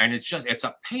know, and it's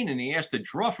a pain in the ass to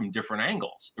draw from different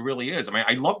angles. It really is. I mean,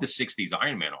 I love the 60s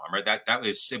Iron Man armor.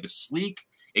 It was sleek.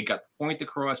 It got the point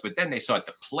across, but then they started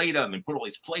to plate them and put all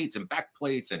these plates and back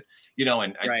plates and, you know,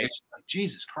 and it's like,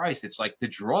 Jesus Christ, it's like to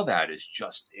draw that is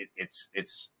just,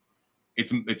 it's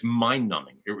mind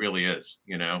numbing. It really is,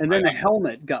 you know. And then the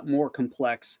helmet got more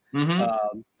complex.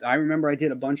 I remember I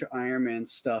did a bunch of Iron Man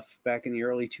stuff back in the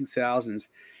early 2000s,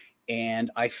 and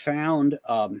I found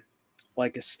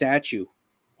like a statue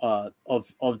of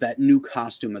that new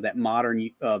costume, of that modern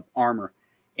armor,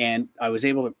 and I was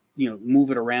able to, you know,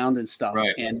 move it around and stuff,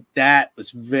 and that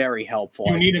was very helpful.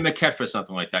 You need a maquette for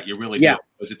something like that. You really do.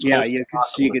 Because it's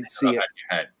you could see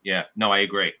it. Yeah, no, I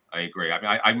agree. I mean,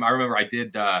 I remember I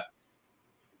did.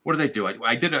 What did they do?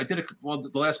 Well,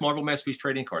 the last Marvel Masterpiece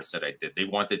trading card set I did, they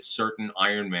wanted certain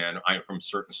Iron Man from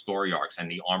certain story arcs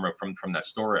and the armor from that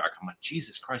story arc. I'm like,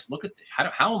 Jesus Christ, look at this.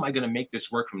 How am I going to make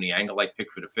this work from the angle I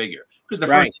pick for the figure? Because the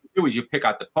first thing you do is you pick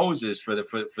out the poses for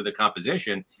the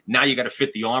composition. Now you got to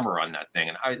fit the armor on that thing.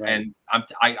 And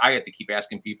I had to keep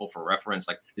asking people for reference.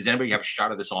 Like, does anybody have a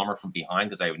shot of this armor from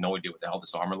behind? Because I have no idea what the hell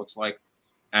this armor looks like.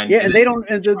 And and they don't.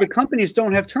 The companies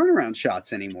don't have turnaround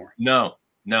shots anymore.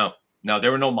 No,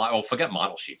 there were no model. Forget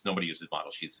model sheets. Nobody uses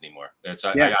model sheets anymore.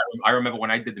 I remember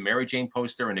when I did the Mary Jane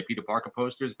poster and the Peter Parker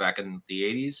posters back in the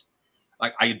 80s.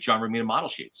 Like, I had John Romita model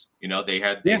sheets. You know, they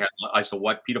had as to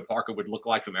what Peter Parker would look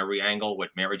like from every angle, what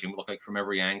Mary Jane would look like from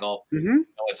every angle. You know,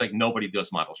 it's like nobody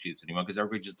does model sheets anymore because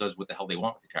everybody just does what the hell they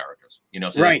want with the characters. You know,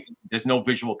 so there's no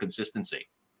visual consistency.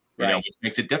 You know, which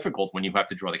makes it difficult when you have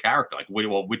to draw the character. Like,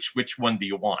 well, which one do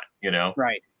you want? You know,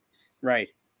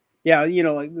 right. Yeah, you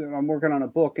know, like I'm working on a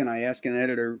book, and I asked an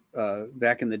editor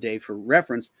back in the day for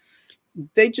reference.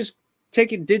 They just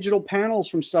take it digital panels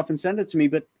from stuff and send it to me,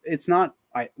 but it's not.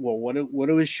 What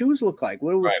do his shoes look like?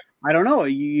 What I don't know.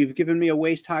 You've given me a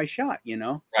waist high shot, you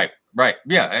know? Right.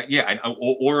 Yeah. Yeah.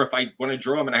 Or if I want to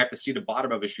draw him and I have to see the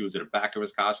bottom of his shoes or the back of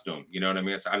his costume, you know what I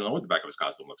mean? I don't know what the back of his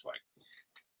costume looks like.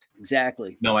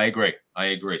 Exactly. No, I agree.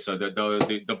 So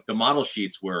the model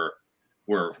sheets were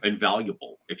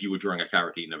invaluable if you were drawing a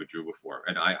character you never drew before.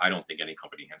 And I don't think any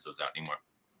company hands those out anymore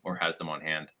or has them on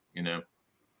hand, you know?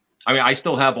 I mean, I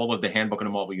still have all of the Handbook of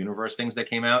the Marvel Universe things that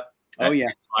came out. Oh yeah.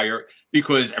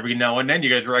 Because every now and then you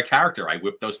guys draw a character. I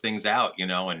whip those things out, you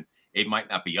know, and it might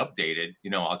not be updated.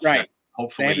 You know, I'll check.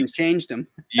 Hopefully, they haven't changed them.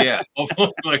 Yeah,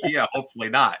 hopefully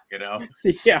not. You know.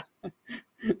 Yeah.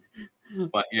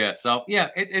 But yeah, so yeah,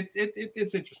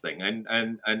 it's interesting, and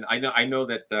I know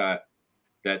that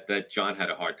that John had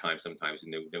a hard time sometimes,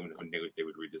 and they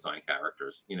would redesign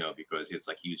characters, you know, because it's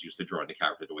like he was used to drawing the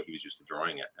character the way he was used to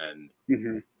drawing it, and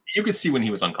you could see when he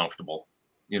was uncomfortable,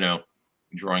 you know,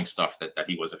 drawing stuff that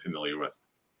he wasn't familiar with,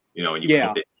 you know, and you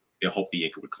hope the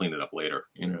inker would clean it up later,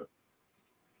 you know.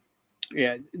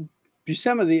 Yeah,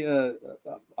 Buscema,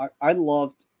 I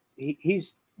loved.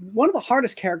 He's one of the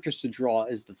hardest characters to draw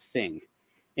is the Thing,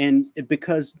 and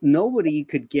because nobody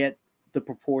could get the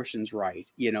proportions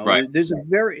right, you know. Right.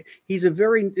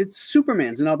 It's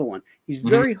Superman's another one. He's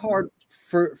very hard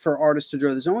for artists to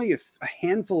draw. There's only a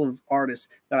handful of artists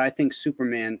that I think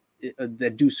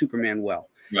that do Superman well.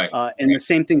 Right. And the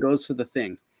same thing goes for the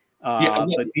Thing.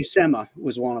 But Buscema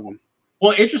was one of them.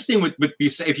 Well, interesting with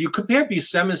Buscema, if you compare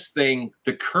Buscema's Thing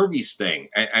to Kirby's Thing,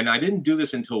 and I didn't do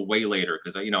this until way later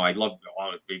because I love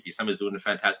Buscema's doing the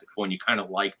Fantastic Four, and you kind of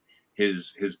like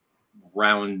his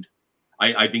round.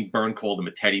 I think Byrne called him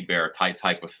a teddy bear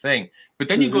type of thing. But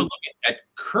then you go look at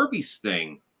Kirby's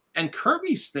Thing, and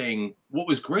Kirby's Thing. What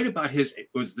was great about it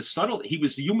was the subtle. He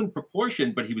was human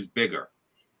proportion, but he was bigger.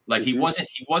 Like he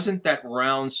wasn't that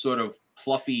round sort of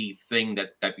fluffy thing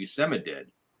that Buscema did.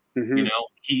 You know,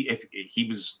 he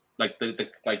was like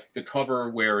the cover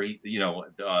where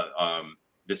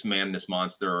this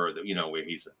monster, you know, where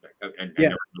he's in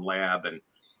the lab, and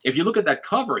if you look at that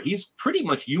cover, he's pretty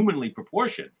much humanly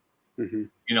proportioned. You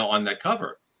know, on that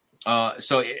cover.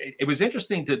 So it was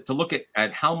interesting to look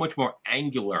at how much more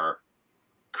angular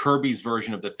Kirby's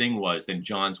version of the Thing was than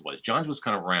John's was. John's was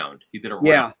kind of round. He did a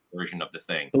round version of the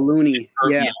Thing. Balloony.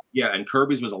 And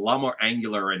Kirby's was a lot more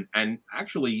angular and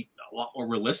actually a lot more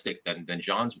realistic than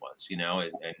John's was, you know.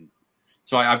 And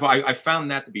so I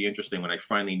found that to be interesting when I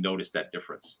finally noticed that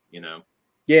difference, you know.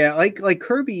 Yeah, like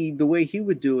Kirby, the way he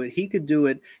would do it, he could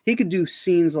do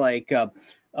scenes like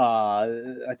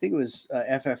I think it was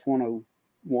FF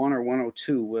 101 or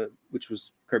 102, which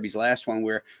was Kirby's last one,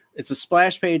 where it's a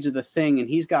splash page of the Thing, and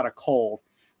he's got a cold,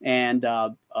 and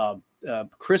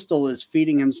Crystal is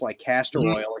feeding him like castor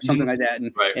oil or something like that,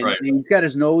 and he's got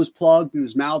his nose plugged and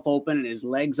his mouth open and his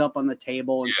legs up on the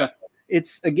table and stuff.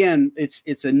 It's a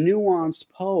nuanced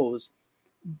pose,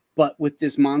 but with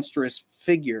this monstrous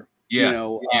figure, you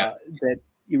know, that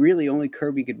you really only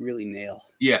Kirby could really nail.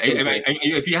 Yeah, so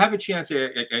if you have a chance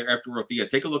after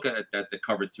take a look at the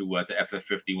cover to the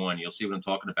FF51. You'll see what I'm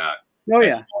talking about. Oh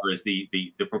as far as the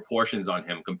proportions on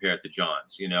him compared to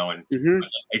John's, you know, and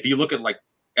if you look at like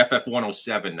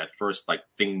FF107, that first like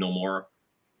Thing No More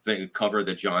thing cover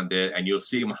that John did, and you'll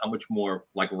see him how much more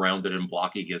like rounded and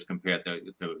blocky he is compared to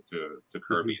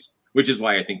Kirby's, which is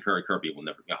why I think Kirby will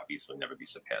obviously never be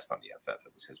surpassed on the FF.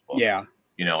 It was his book. Yeah.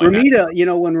 You know, Romita, you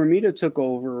know, when Romita took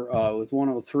over with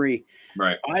 103,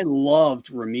 I loved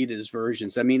Romita's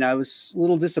versions. I mean, I was a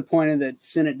little disappointed that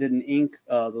Sinnott didn't ink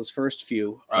those first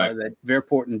few that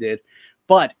Verpoorten did,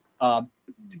 but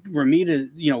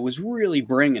Romita, you know, was really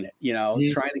bringing it, you know,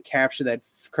 trying to capture that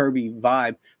Kirby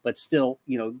vibe, but still,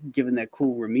 you know, giving that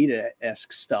cool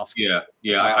Romita-esque stuff.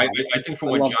 I think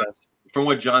from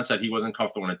what John said, he wasn't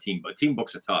comfortable in a team, but team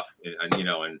books are tough, and you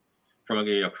know, and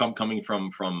from coming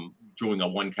from doing a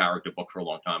one character book for a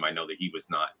long time, I know that he was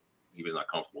not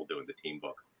comfortable doing the team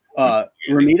book.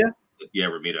 Romita? Yeah,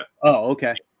 Romita. Oh,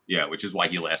 okay. Yeah, which is why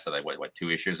he lasted what 2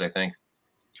 issues, I think,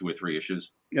 2 or 3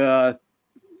 issues. Might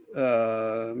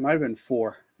have been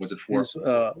 4. Was it 4?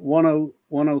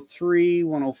 103,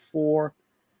 104,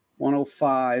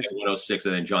 105, 106,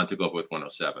 and then John took over with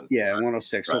 107. Yeah,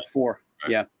 106. So 4.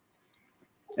 Yeah.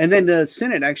 And then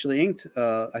Sinnott actually inked,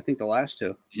 I think, the last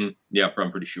 2. Yeah,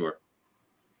 I'm pretty sure.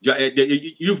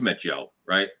 You've met Joe,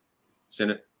 right?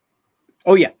 Sinnott.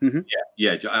 Oh yeah.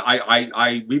 Yeah.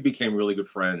 We became really good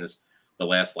friends the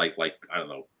last like I don't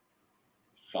know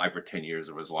 5 or 10 years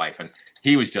of his life, and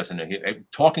he was just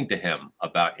talking to him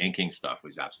about inking stuff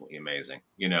was absolutely amazing.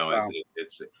 You know, wow.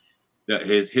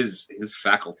 it's his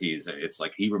faculties. It's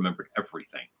like he remembered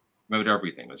everything.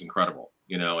 It was incredible,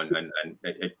 you know, and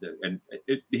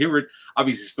here were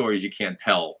obviously stories you can't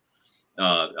tell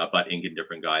about inking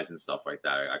different guys and stuff like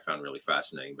that. I found really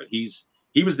fascinating. But he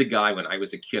was the guy when I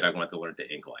was a kid I wanted to learn to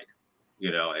ink like.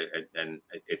 You know, and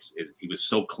he was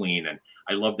so clean, and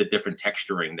I love the different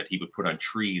texturing that he would put on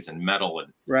trees and metal,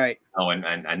 and right. Oh,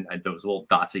 and those little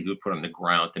dots that he would put on the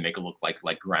ground to make it look like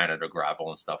granite or gravel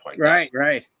and stuff like that.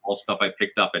 Right. All stuff I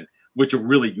picked up, and which are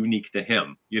really unique to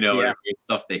him. You know, Yeah.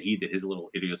 stuff that he did, his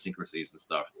little idiosyncrasies and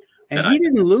stuff. And he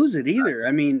didn't lose it either.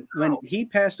 I mean, when he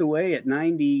passed away at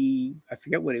 90, I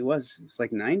forget what he was. It was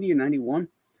like 90 or 91.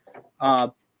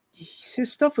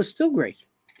 His stuff was still great.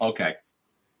 Okay.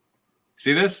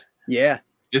 See this? Yeah.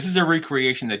 This is a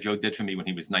recreation that Joe did for me when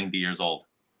he was 90 years old.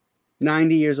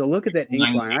 90 years old. Look at that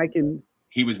ink line.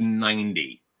 He was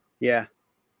 90. Yeah.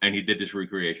 And he did this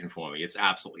recreation for me. It's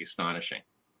absolutely astonishing.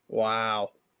 Wow.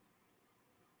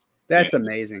 That's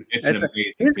amazing. It's an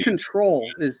amazing his piece. Control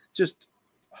is just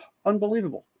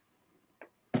unbelievable.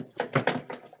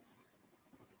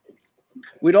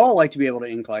 We'd all like to be able to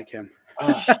ink like him.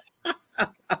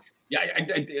 Yeah,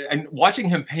 and watching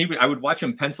him paint, I would watch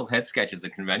him pencil head sketches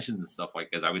at conventions and stuff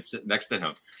like this. I would sit next to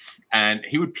him, and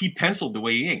he would penciled the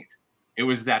way he inked. It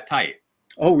was that tight.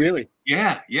 Oh, really?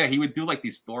 Yeah. He would do like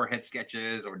these Thor head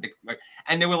sketches,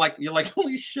 and they were like, you're like,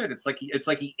 holy shit! It's like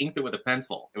he inked it with a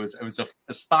pencil. It was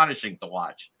astonishing to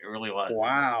watch. It really was.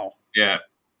 Wow. Yeah,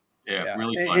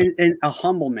 really fun. And a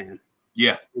humble man.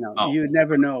 Yeah. You know, you would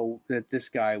never know that this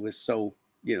guy was so,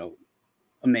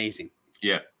 amazing.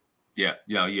 Yeah.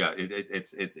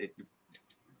 It's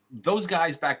those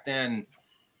guys back then.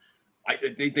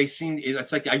 They seem,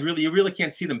 it's like you really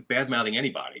can't see them bad mouthing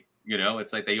anybody. You know,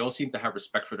 it's like they all seem to have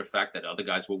respect for the fact that other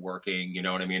guys were working. You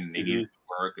know what I mean? And they needed to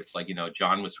work. It's like,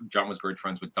 John was great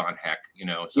friends with Don Heck.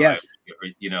 So yes.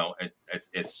 You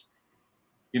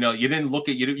didn't look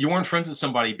at you weren't friends with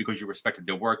somebody because you respected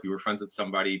their work. You were friends with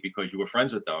somebody because you were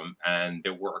friends with them, and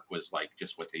their work was like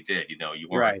just what they did. You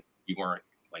weren't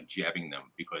like jabbing them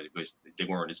because they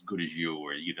weren't as good as you,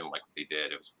 or you didn't like what they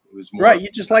did. It was more right. You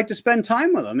just like to spend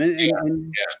time with them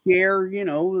and share,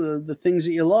 the things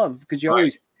that you love, because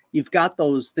you've got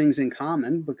those things in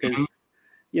commmen, because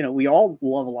we all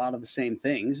love a lot of the same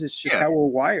things. It's just how we're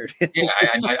wired.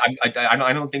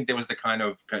 I don't think there was the kind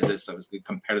of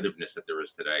competitiveness that there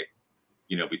is today,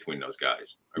 between those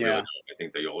guys. I really don't. I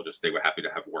think they were happy to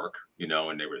have work,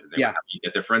 and they were happy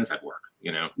that their friends had work,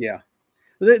 Yeah.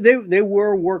 They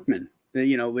were workmen.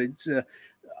 It's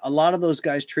a lot of those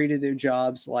guys treated their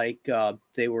jobs like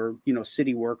they were,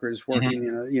 city workers working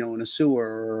in a sewer,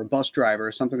 or a bus driver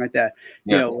or something like that.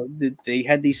 They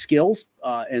had these skills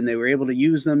and they were able to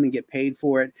use them and get paid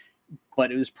for it.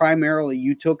 But it was primarily,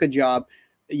 you took a job,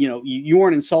 you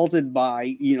weren't insulted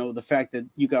by, the fact that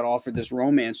you got offered this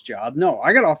romance job. No,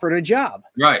 I got offered a job,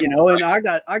 right? And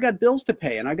I got bills to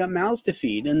pay and I got mouths to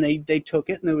feed, and they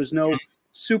took it, and there was no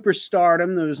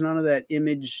superstardom. There was none of that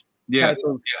image type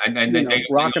of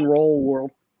rock and roll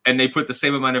world. And they put the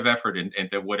same amount of effort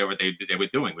into whatever they were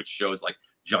doing, which shows like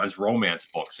John's romance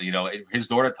books. His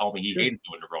daughter told me he hated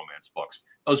doing the romance books.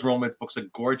 Those romance books are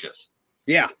gorgeous.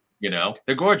 Yeah.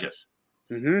 They're gorgeous.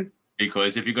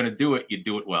 Because if you're going to do it, you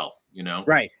do it well,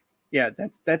 Right. Yeah.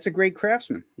 That's a great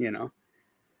craftsman, Yeah.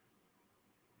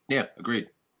 Agreed.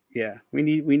 Yeah. We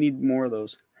need more of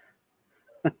those.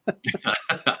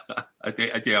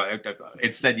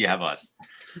 Instead, you have us.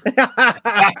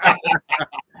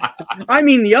 I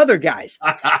mean, the other guys.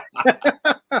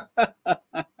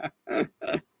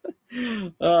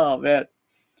 Oh, man.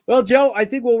 Well, Joe, I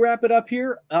think we'll wrap it up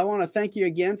here. I want to thank you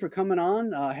again for coming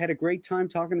on. I had a great time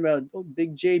talking about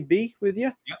Big JB with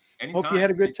you. Yeah. Anytime. Hope you had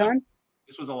a good time.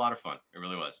 This was a lot of fun. It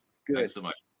really was. Good. Thanks so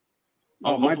much.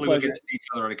 Hopefully we'll get to see each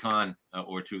other at a con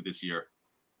or two this year.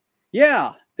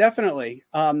 Yeah, definitely.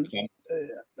 I'm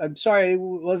sorry I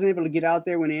wasn't able to get out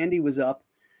there when Andy was up.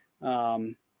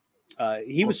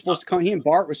 He was supposed to come. He and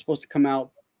Bart were supposed to come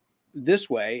out this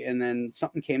way, and then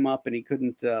something came up, and he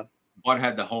couldn't. Bart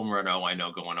had the home reno I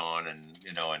know going on, and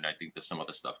and I think there's some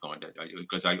other stuff going on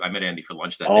because I met Andy for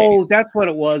lunch that day. Oh, that's what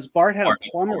it was. Bart had a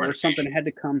plumber or something that had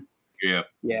to come. Yeah.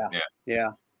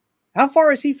 How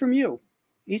far is he from you?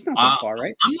 He's not that far,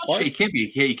 right? I'm not sure. He can't be.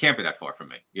 He can't be that far from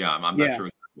me. Yeah, I'm not sure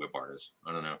where Bart is.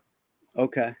 I don't know.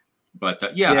 Okay. But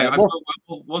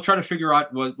we'll try to figure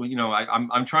out what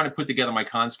I'm trying to put together my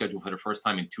con schedule for the first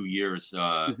time in 2 years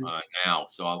now.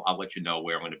 So I'll let you know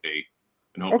where I'm going to be,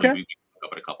 and hopefully we can pick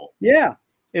up at a couple. Yeah.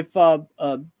 If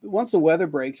once the weather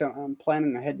breaks, I'm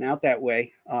planning on heading out that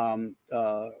way.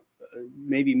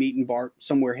 Maybe meeting Bart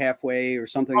somewhere halfway or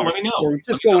something. Let me know. Or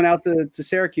just going out to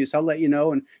Syracuse. I'll let you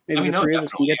know, and maybe the three of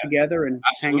us can get together and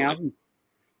hang out and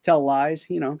tell lies.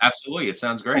 Absolutely, it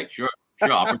sounds great. Sure.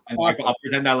 Sure. Awesome. I'll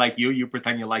pretend I like you. You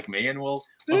pretend you like me, and we'll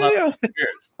have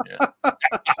beers. Yeah.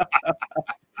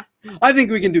 I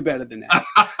think we can do better than that.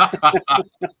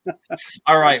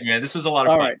 All right, man. This was a lot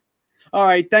of fun. All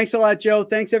right. Thanks a lot, Joe.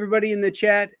 Thanks, everybody in the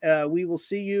chat. We will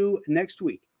see you next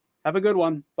week. Have a good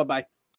one. Bye-bye.